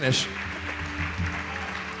in Spanish.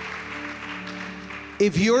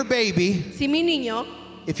 If your baby, Si mi niño,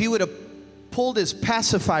 if he would have pulled his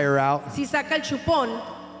pacifier out si saca el chupón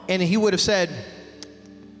and he would have said,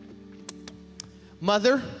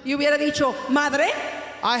 Mother, y hubiera dicho, madre,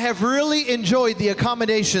 I have really enjoyed the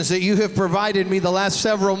accommodations that you have provided me the last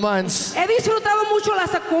several months. he disfrutado mucho las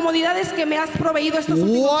comodidades que me has proveído estos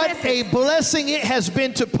últimos What meses. a blessing it has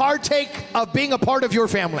been to partake of being a part of your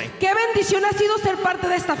family. Qué bendición ha sido ser parte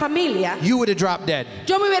de esta familia. You would have dropped dead.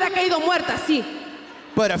 Yo me hubiera caído muerta, sí,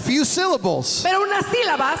 But a few syllables, pero unas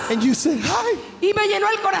sílabas and you said, hi, y me llenó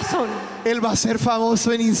el corazón. él va a ser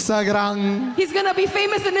famoso en Instagram. He's gonna be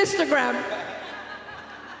famous on Instagram.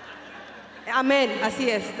 Amén, así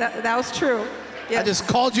es. That was true. I Yes. just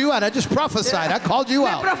called you out. I just prophesied. I called you Me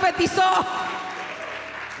out. profetizó.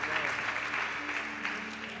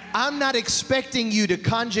 I'm not expecting you to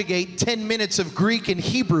conjugate 10 minutes of Greek and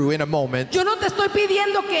Hebrew in a moment. Yo no te estoy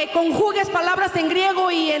pidiendo que conjugues palabras en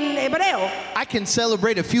griego y en hebreo. I can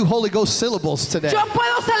celebrate a few Holy Ghost syllables today. Yo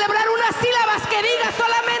puedo celebrar unas sílabas que diga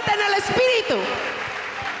solamente en el Espíritu.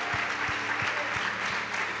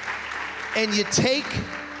 And you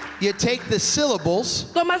take the syllables,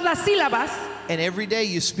 Tomas las sílabas and every day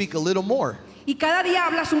you speak a little more. y cada día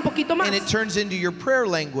hablas un poquito más. And it turns into your prayer Y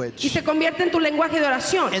language. se convierte en tu lenguaje de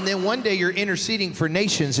oración. And then one day you're interceding for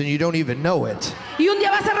nations and you don't even know it. Y un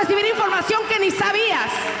día vas a recibir información que ni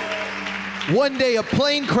sabías. One day a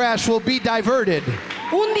plane crash will be diverted,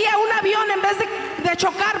 Un día un avión en vez de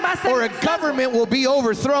chocar va a ser or a government will be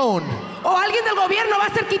overthrown o alguien del gobierno va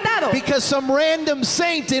a ser quitado. because some random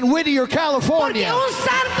saint in Whittier, Porque California un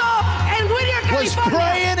santo en Whittier, was California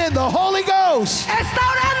praying in the Holy Ghost, está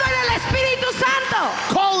orando en el Espíritu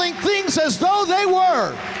Santo, calling things as though they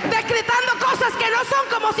were. decretando cosas que no son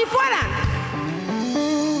como si fueran.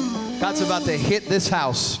 God's about to hit this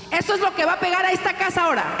house, Eso es lo que va a pegar a esta casa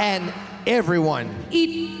ahora. and everyone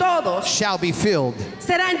Y todos shall be filled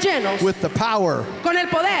serán llenos with the power con el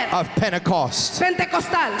poder of Pentecost.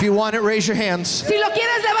 pentecostal. If you want it, raise your hands. Si lo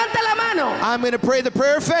quieres, levanta la mano. I'm going to pray the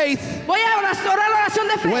prayer of faith. Voy a orar la oración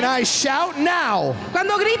de fe. When I shout now,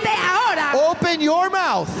 Cuando grite ahora, open your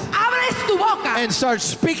mouth abres tu boca and start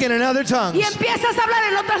speaking in other y tongues. empiezas a hablar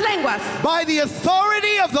en otras lenguas. By the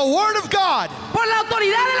authority of the Word of God Por la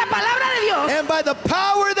autoridad de la palabra de Dios and by the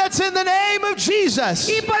power that's in the name of Jesus.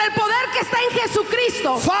 y por el poder que está en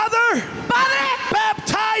Jesucristo. Father, Padre,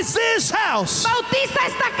 baptize this house bautiza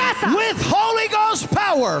esta casa with Holy Ghost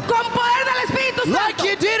power con poder del Espíritu like Santo.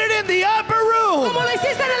 you did it in the upper room. Como lo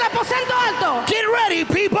hiciste en el aposento alto. Get ready,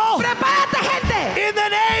 people. Prepárate, gente. In the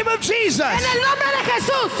name of Jesus, En el nombre de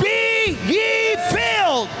Jesús. be ye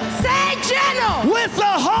filled Sé lleno with the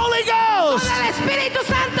Holy Ghost. con el Espíritu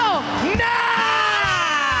Santo.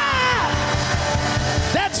 Now!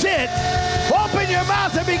 That's it. Open your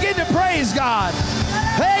mouth and begin to praise God.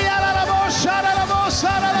 Hey, yeah, yeah,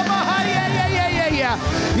 yeah, yeah, yeah.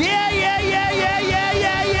 Yeah, yeah, yeah, yeah, yeah,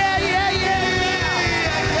 yeah, yeah, yeah,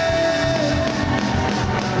 yeah.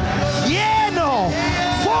 Lleno.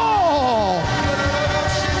 Full.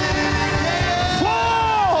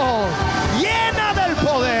 Full. Llena del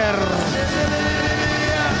poder.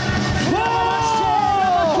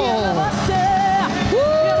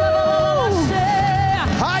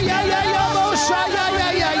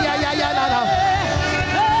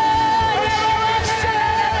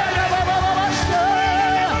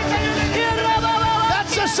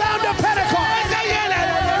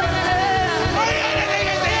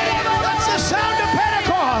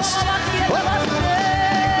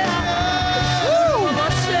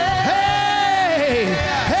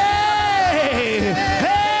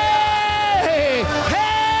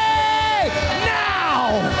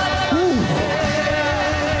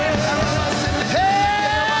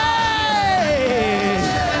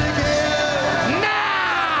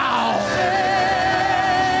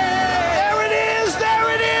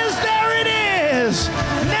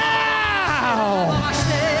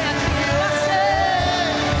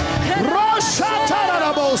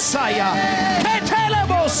 Saya,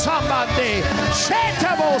 Ketelebo Samande,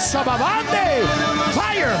 Shetebo Sababande.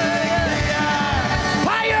 Fire!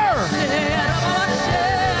 Fire!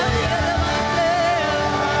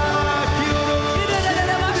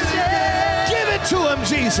 Give it to him,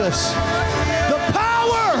 Jesus. The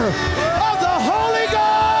power of the Holy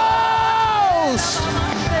Ghost.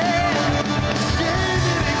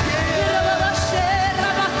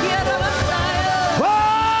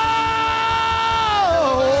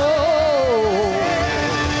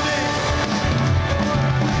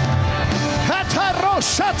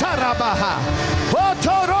 Shatarabaha,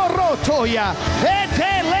 Otororotoya,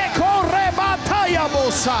 Eteleko Rebataya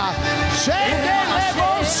Mosa,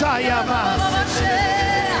 Shedelebosayama.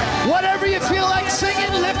 Whatever you feel like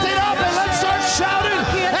singing, lift it up and let's start shouting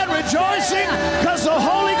and rejoicing, because the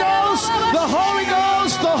Holy Ghost, the Holy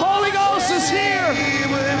Ghost, the Holy Ghost is here.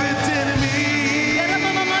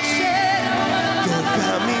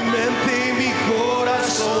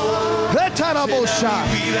 Etarabosha,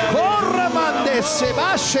 Corramande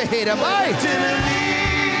Sebashe Hirabai.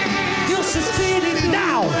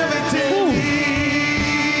 Now,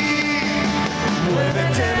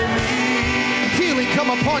 healing come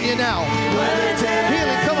upon you now.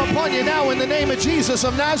 Healing come upon you now in the name of Jesus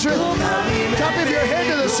of Nazareth. Top of your head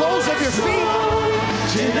to the soles of your feet.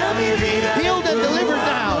 Healed and delivered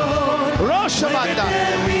now. Roshamanda.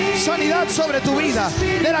 Sanidad sobre tu vida.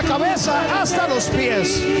 De la cabeza hasta los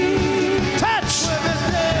pies. Touch.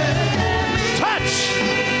 Touch.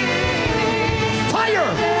 Fire.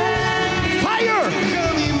 Fire.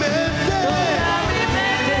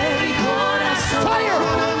 Fire.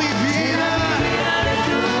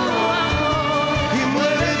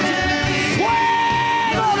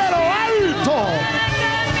 Fuego de lo alto.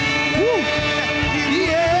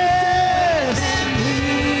 Yes.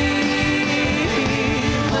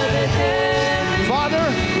 Father,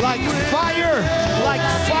 like fire, like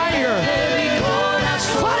fire.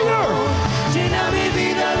 Fire.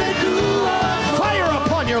 Fire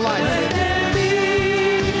upon your life.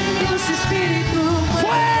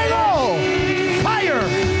 Fuego. Fire.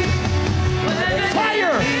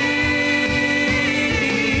 Fire.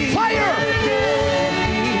 Fire.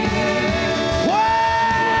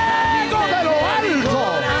 Fuego de lo alto.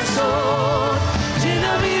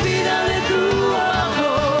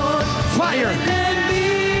 Fire.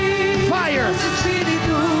 Fire.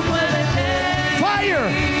 Fire. Fire.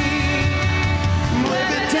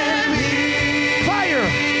 Fire. Fire.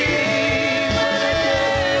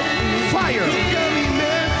 Fire.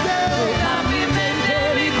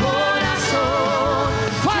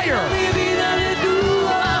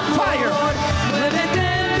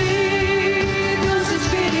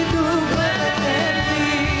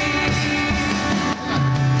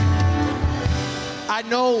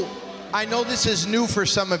 I know this is new for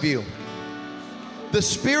some of you. The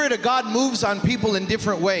Spirit of God moves on people in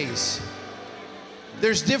different ways.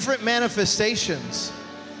 There's different manifestations.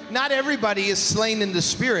 Not everybody is slain in the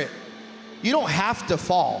Spirit. You don't have to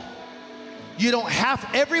fall. You don't have,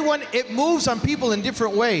 everyone, it moves on people in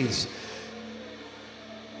different ways.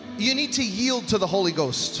 You need to yield to the Holy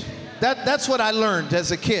Ghost. That's what I learned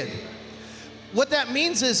as a kid. What that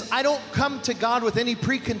means is I don't come to God with any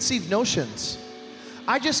preconceived notions.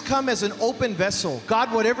 I just come as an open vessel.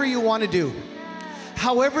 God, whatever you want to do,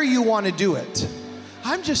 however you want to do it,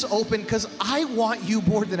 I'm just open because I want you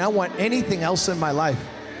more than I want anything else in my life.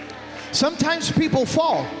 Sometimes people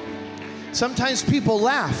fall. Sometimes people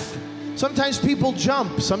laugh. Sometimes people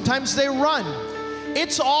jump. Sometimes they run.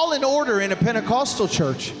 It's all in order in a Pentecostal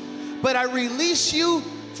church. But I release you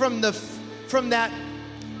from that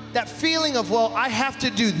feeling of, well, I have to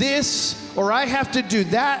do this or I have to do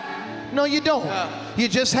that. No, you don't. You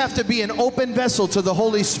just have to be an open vessel to the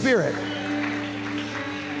Holy Spirit.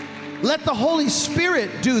 Let the Holy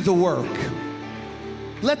Spirit do the work.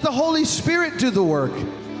 Let the Holy Spirit do the work.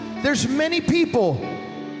 There's many people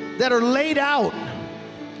that are laid out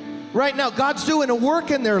right now. God's doing a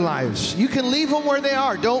work in their lives. You can leave them where they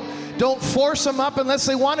are. Don't force them up unless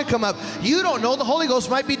they want to come up. You don't know, the Holy Ghost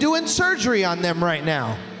might be doing surgery on them right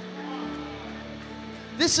now.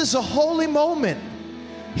 This is a holy moment.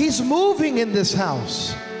 He's moving in this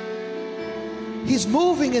house. He's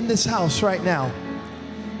moving in this house right now.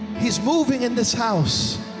 He's moving in this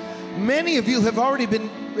house. Many of you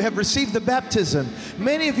have received the baptism.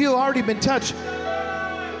 Many of you have already been touched.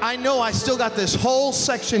 I know I still got this whole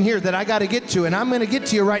section here that I got to get to, and I'm going to get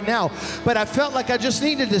to you right now. But I felt like I just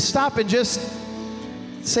needed to stop and just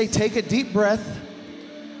say, take a deep breath.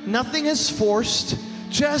 Nothing is forced.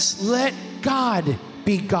 Just let God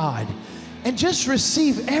be God. And just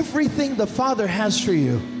receive everything the Father has for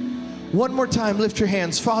you. One more time, lift your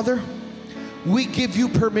hands. Father, we give you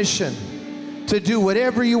permission to do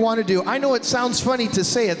whatever you want to do. I know it sounds funny to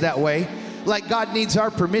say it that way, like God needs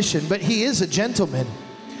our permission, but He is a gentleman.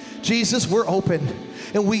 Jesus, we're open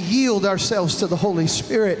and we yield ourselves to the Holy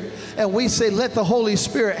Spirit, and we say, let the Holy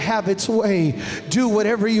Spirit have its way. Do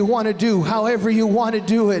whatever you want to do, however you want to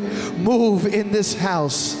do it. Move in this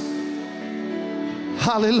house.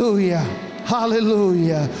 Hallelujah,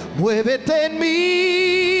 hallelujah. Muévete en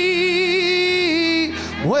mí,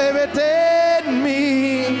 muévete en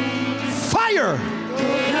mí. Fire.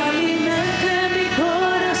 Toca mi mente, mi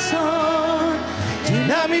corazón,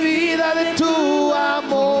 Llena mi vida de tu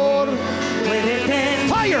amor. muévete en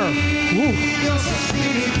Fire. mí, Dios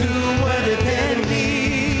Espíritu, muévete en mí.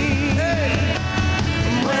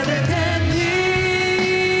 Muévete en mí,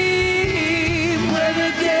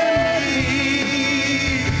 muévete en mí.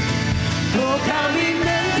 Toca mi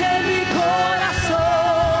mente, mi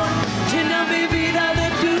corazón, llena mi vida de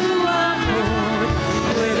tu amor.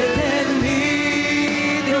 Muévete en mí,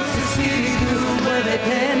 Dios Espíritu,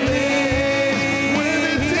 muévete en mí.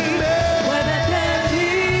 Muévete en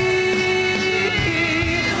mí,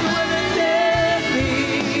 muévete en mí.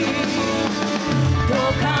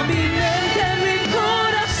 Toca mi mente, mi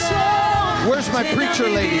corazón. Where's my preacher Llena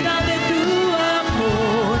mi lady? vida de tu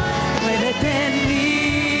amor. Muévete en mí,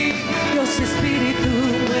 Dios Espíritu,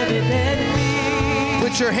 muévete en mí.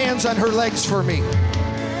 Put your hands on her legs for me.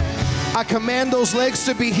 I command those legs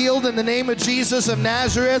to be healed in the name of Jesus of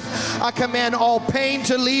Nazareth. I command all pain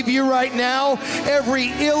to leave you right now.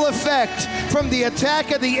 Every ill effect from the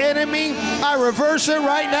attack of the enemy, I reverse it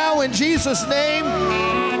right now in Jesus' name.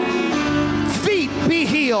 Feet be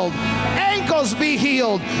healed. Ankles be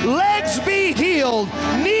healed. Legs be healed.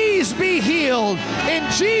 Knees be healed. In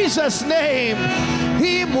Jesus' name.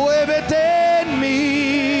 Y muévete en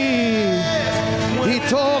mí. Y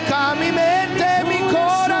toca mi mente, mi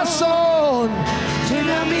corazón.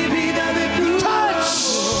 Llena mi vida de tu Touch.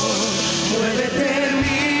 muévete en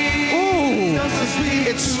mí. Ooh, Dios Espíritu,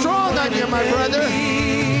 it's strong on you, my brother.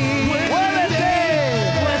 Muévete.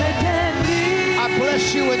 muévete en mí. I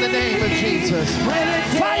bless you in the name of Jesus.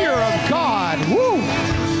 Muévete Fire of God. Woo.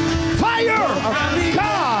 Fire of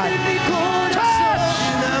God. en mi corazón. Touch.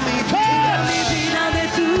 Llena mi vida de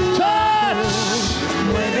tu Touch.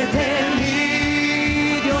 muévete en mí.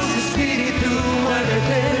 Dios Espíritu,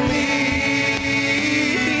 muévete en mí.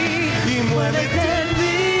 Y muévete en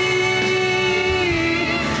mí.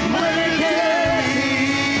 Muévete en mí.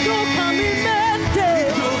 Toca mi mente,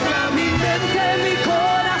 mi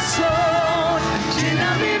corazón. Llena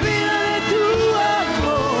mi vida de tu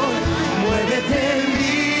amor. Muévete en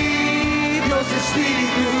mí, Dios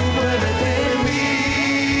Espíritu, muévete en mí.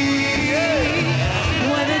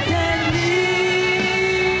 Muévete en mí,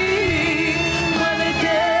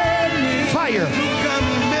 muévete en mí. Fire.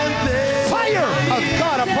 Fire of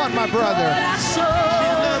God upon my brother.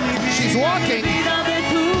 She's walking.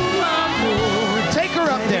 Take her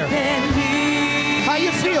up there. How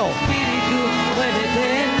you feel?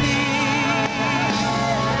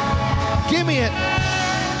 Give me it.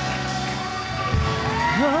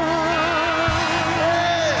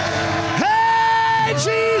 Hey,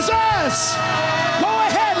 Jesus! Go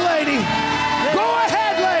ahead, lady. Go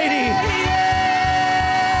ahead, lady.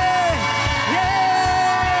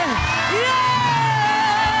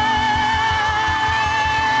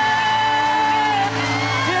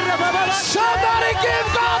 Somebody give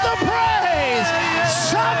God the praise.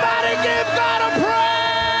 Somebody give God a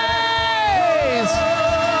praise.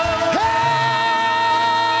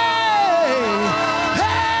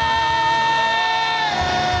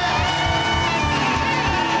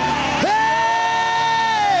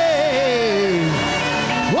 Hey!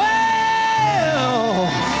 Well,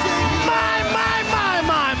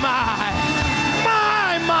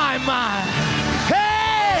 my.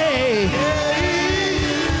 Hey!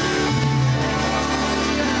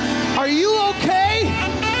 Are you okay?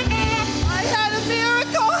 I had a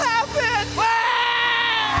miracle happen.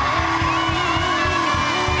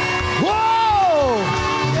 Whoa!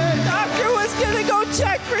 The doctor was gonna go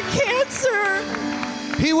check for cancer.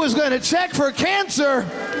 He was going to check for cancer.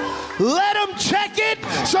 Let him check it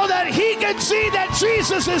so that he can see that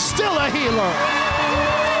Jesus is still a healer.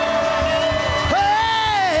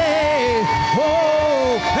 Hey!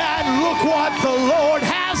 Oh, and look what the Lord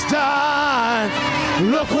has done.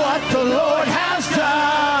 Look what the Lord has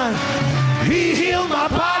done. He healed my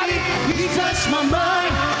body. He touched my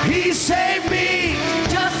mind. He saved me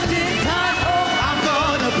just in time. Oh, I'm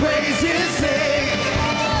gonna praise His name.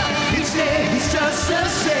 His name is just the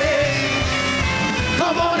same.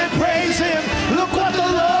 Come on and praise Him. Look what the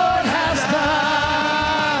Lord has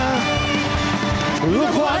done.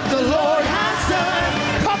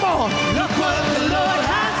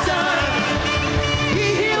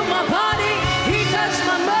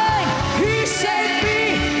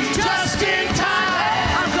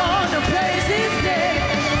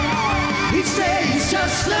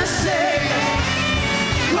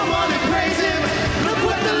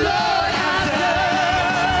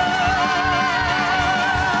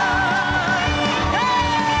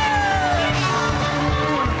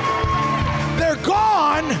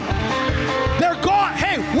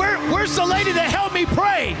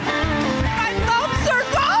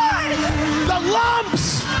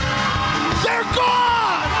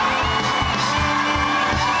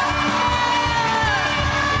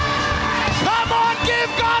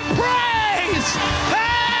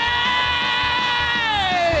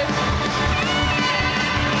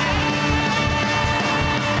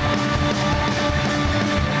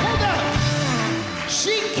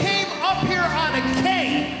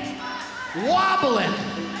 wobbling.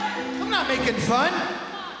 I'm not making fun.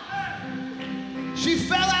 She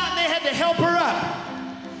fell out and they had to help her up.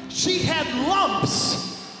 She had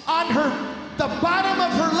lumps on the bottom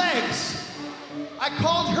of her legs. I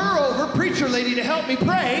called her over, preacher lady, to help me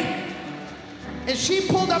pray, and she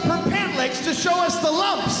pulled up her pant legs to show us the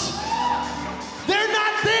lumps. They're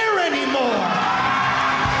not there anymore.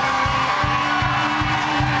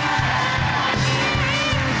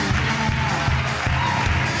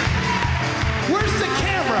 Where's the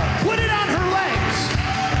camera? Put it on her legs.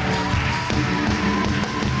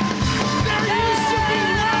 There used to be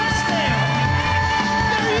lumps there.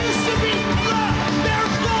 There used to be blood.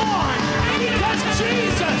 They're gone because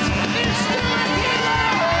Jesus is still a healer.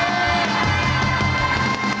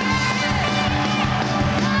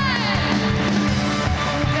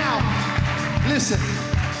 Now, listen.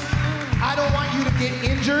 I don't want you to get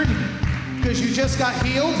injured because you just got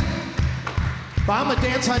healed. But I'm gonna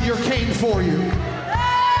dance on your cane for you. When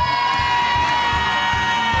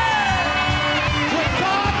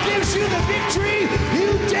God gives you the victory,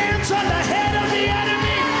 you dance on the head of the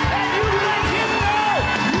enemy and you let him know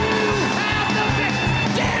you have the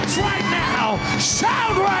victory. Dance right now.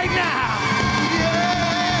 Shout right now.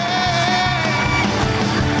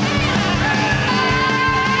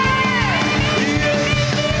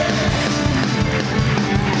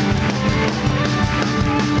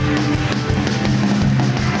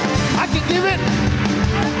 Give it.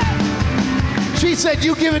 She said,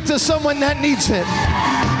 you give it to someone that needs it.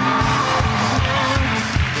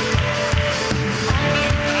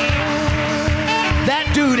 That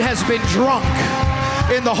dude has been drunk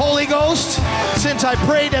in the Holy Ghost since I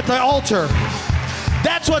prayed at the altar.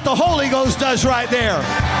 That's what the Holy Ghost does right there.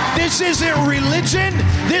 This isn't religion.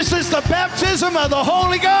 This is the baptism of the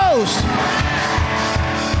Holy Ghost.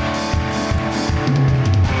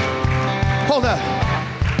 Hold up.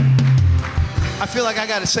 I feel like I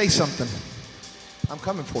got to say something. I'm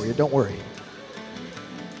coming for you, don't worry.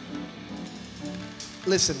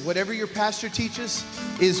 Listen, whatever your pastor teaches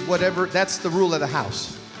is whatever, that's the rule of the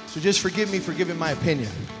house. So just forgive me for giving my opinion.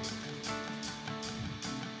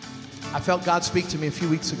 I felt God speak to me a few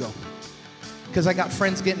weeks ago because I got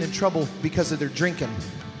friends getting in trouble because of their drinking.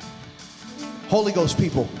 Holy Ghost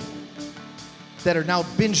people that are now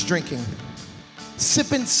binge drinking.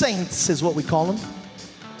 Sipping saints is what we call them.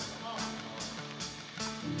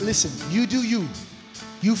 Listen, you do you.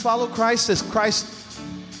 You follow Christ as Christ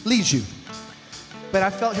leads you. But I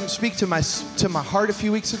felt him speak to my heart a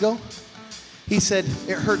few weeks ago. He said,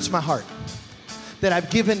 it hurts my heart that I've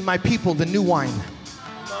given my people the new wine.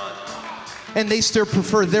 And they still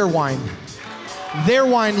prefer their wine. Their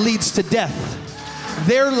wine leads to death.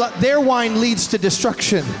 Their wine leads to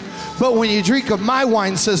destruction. But when you drink of my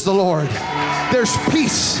wine, says the Lord, there's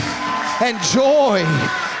peace and joy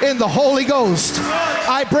in the Holy Ghost.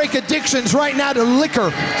 I break addictions right now to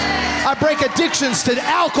liquor. I break addictions to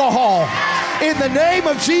alcohol. In the name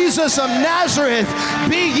of Jesus of Nazareth,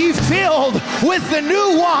 be ye filled with the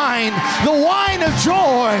new wine, the wine of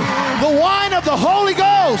joy, the wine of the Holy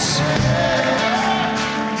Ghost.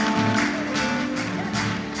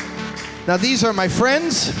 Now these are my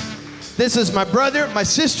friends. This is my brother, my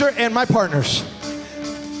sister, and my partners.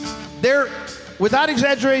 They're, without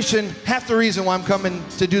exaggeration, half the reason why I'm coming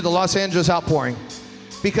to do the Los Angeles outpouring.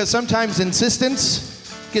 Because sometimes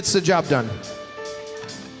insistence gets the job done.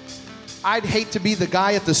 I'd hate to be the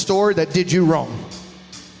guy at the store that did you wrong.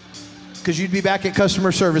 Because you'd be back at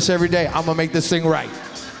customer service every day. I'm gonna make this thing right.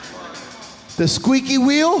 The squeaky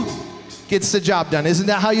wheel gets the job done. Isn't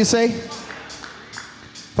that how you say?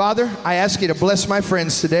 Father, I ask you to bless my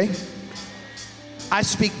friends today. I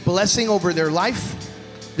speak blessing over their life,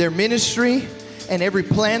 their ministry, and every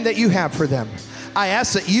plan that you have for them. I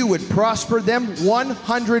ask that you would prosper them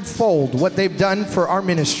 100-fold what they've done for our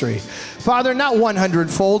ministry. Father, not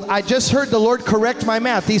 100-fold. I just heard the Lord correct my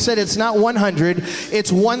math. He said it's not 100,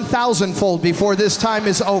 it's 1,000-fold before this time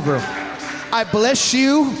is over. I bless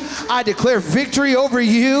you. I declare victory over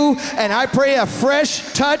you. And I pray a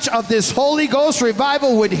fresh touch of this Holy Ghost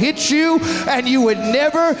revival would hit you and you would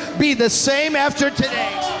never be the same after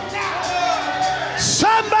today.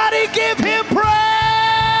 Somebody give him praise.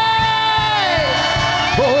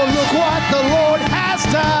 Oh, look what the Lord has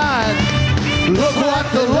done. Look what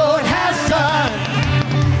the Lord has done.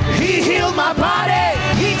 He healed my body.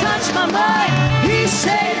 He touched my mind. He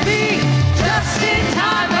saved me just in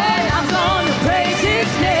time. And I'm going to praise his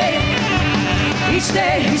name. Each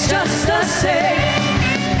day he's just the same.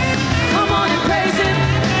 Come on and praise him.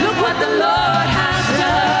 Look what the Lord has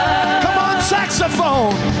done. Come on,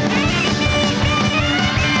 saxophone.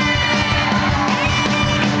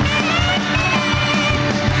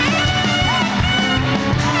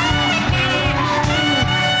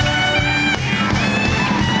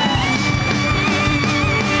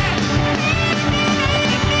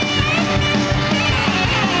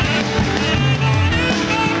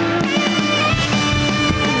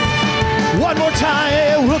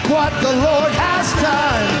 what the Lord has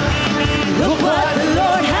done. Look what the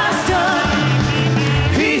Lord has done.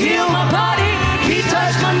 He healed my body, He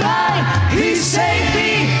touched my mind, He saved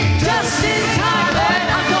me just in time, and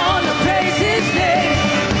I'm gonna praise His name.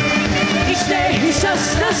 Each day He's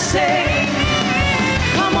just the same.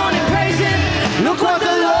 Come on and praise Him. Look what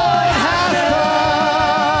the Lord has done.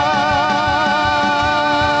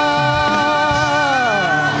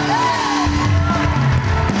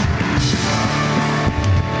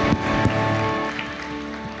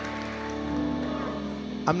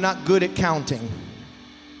 I'm not good at counting.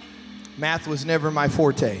 Math was never my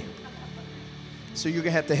forte. So you're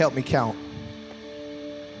going to have to help me count.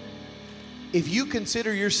 If you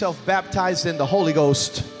consider yourself baptized in the Holy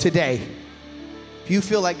Ghost today, if you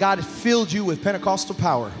feel like God has filled you with Pentecostal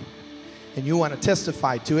power and you want to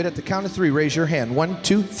testify to it, at the count of 3, raise your hand. 1,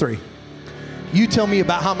 2, 3. You tell me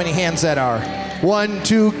about how many hands that are. 1,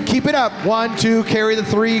 2, keep it up. 1, 2, carry the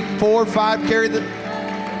 3, 4, 5, carry the...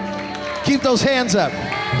 Keep those hands up.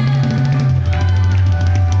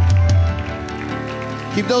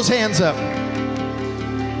 Keep those hands up.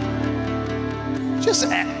 Just,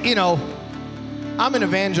 you know, I'm an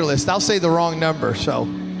evangelist. I'll say the wrong number, so.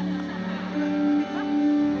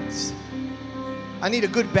 I need a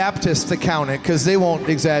good Baptist to count it because they won't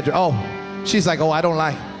exaggerate. Oh, she's like, oh, I don't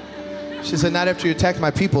lie. She said, not after you attacked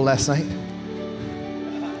my people last night.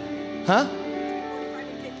 Huh?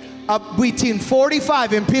 Between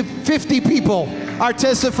 45 and 50 people are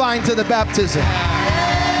testifying to the baptism.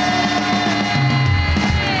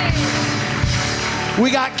 We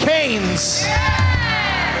got Cains.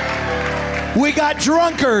 We got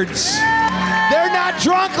drunkards. They're not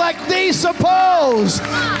drunk like they suppose.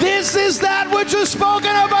 This is that which was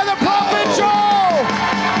spoken of by the prophet Joel.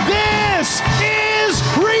 This is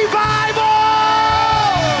revival.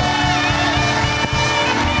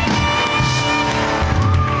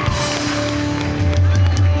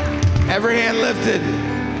 Every hand lifted.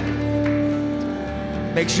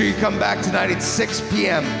 Make sure you come back tonight at 6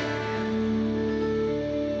 p.m.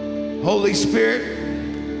 Holy Spirit,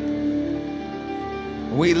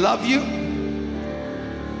 we love you.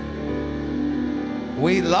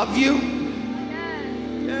 We love you.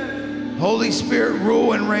 Holy Spirit,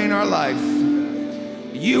 rule and reign our life.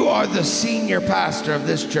 You are the senior pastor of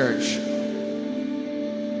this church.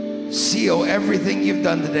 Seal everything you've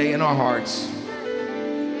done today in our hearts.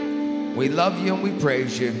 We love you and we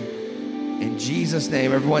praise you. In Jesus'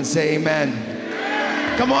 name, everyone say amen.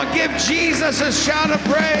 Come on, give Jesus a shout of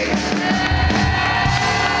praise.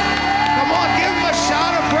 Come on, give him a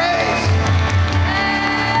shout of praise.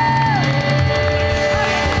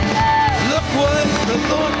 Look what the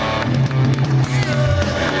Lord has done.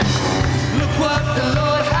 Look what the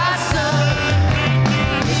Lord has done.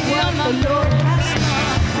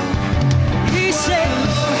 He said, the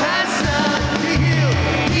Lord has done.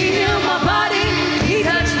 He healed my body. He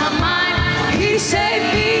touched my mind. He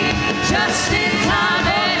saved me just in time,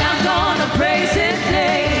 and I'm gonna praise His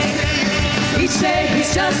name. Each day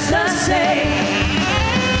He's just the same.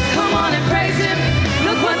 Come on and praise Him.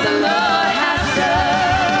 Look what the Lord has done.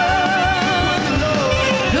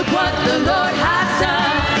 Look what the Lord has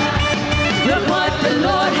done. Look what the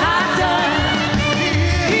Lord has done.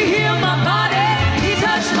 He healed my body. He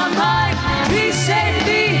touched my mind. He saved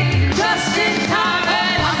me just in time,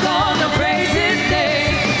 and I'm gonna praise His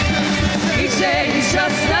name. Each day He's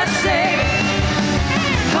just the same.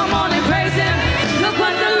 Come on and praise Him. Look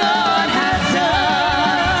what the Lord has done.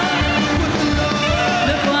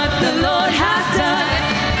 Look what the Lord has done.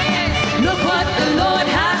 Look what the Lord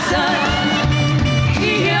has done.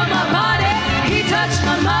 He healed my body. He touched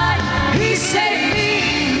my mind. He saved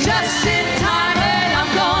me just in time, and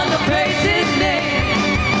I'm gonna praise His name.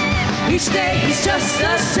 Each day He's just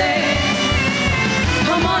the same.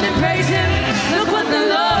 Come on and praise